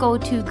or go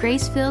to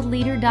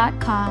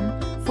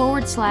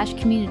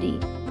gracefilledleader.com/community.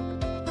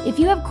 If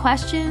you have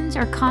questions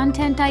or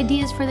content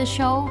ideas for the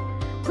show,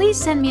 please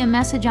send me a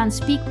message on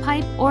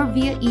SpeakPipe or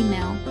via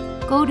email.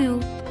 Go to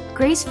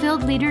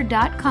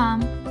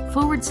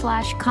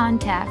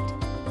gracefilledleader.com/contact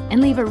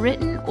and leave a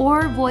written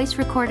or voice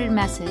recorded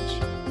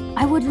message.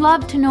 I would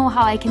love to know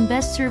how I can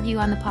best serve you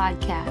on the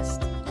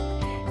podcast.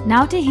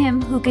 Now to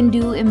Him who can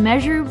do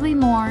immeasurably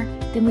more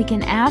than we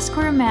can ask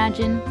or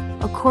imagine,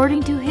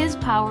 according to His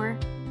power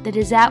that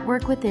is at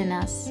work within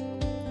us.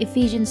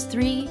 Ephesians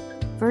 3,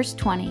 verse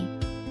 20.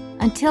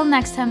 Until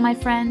next time, my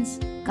friends,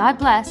 God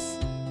bless.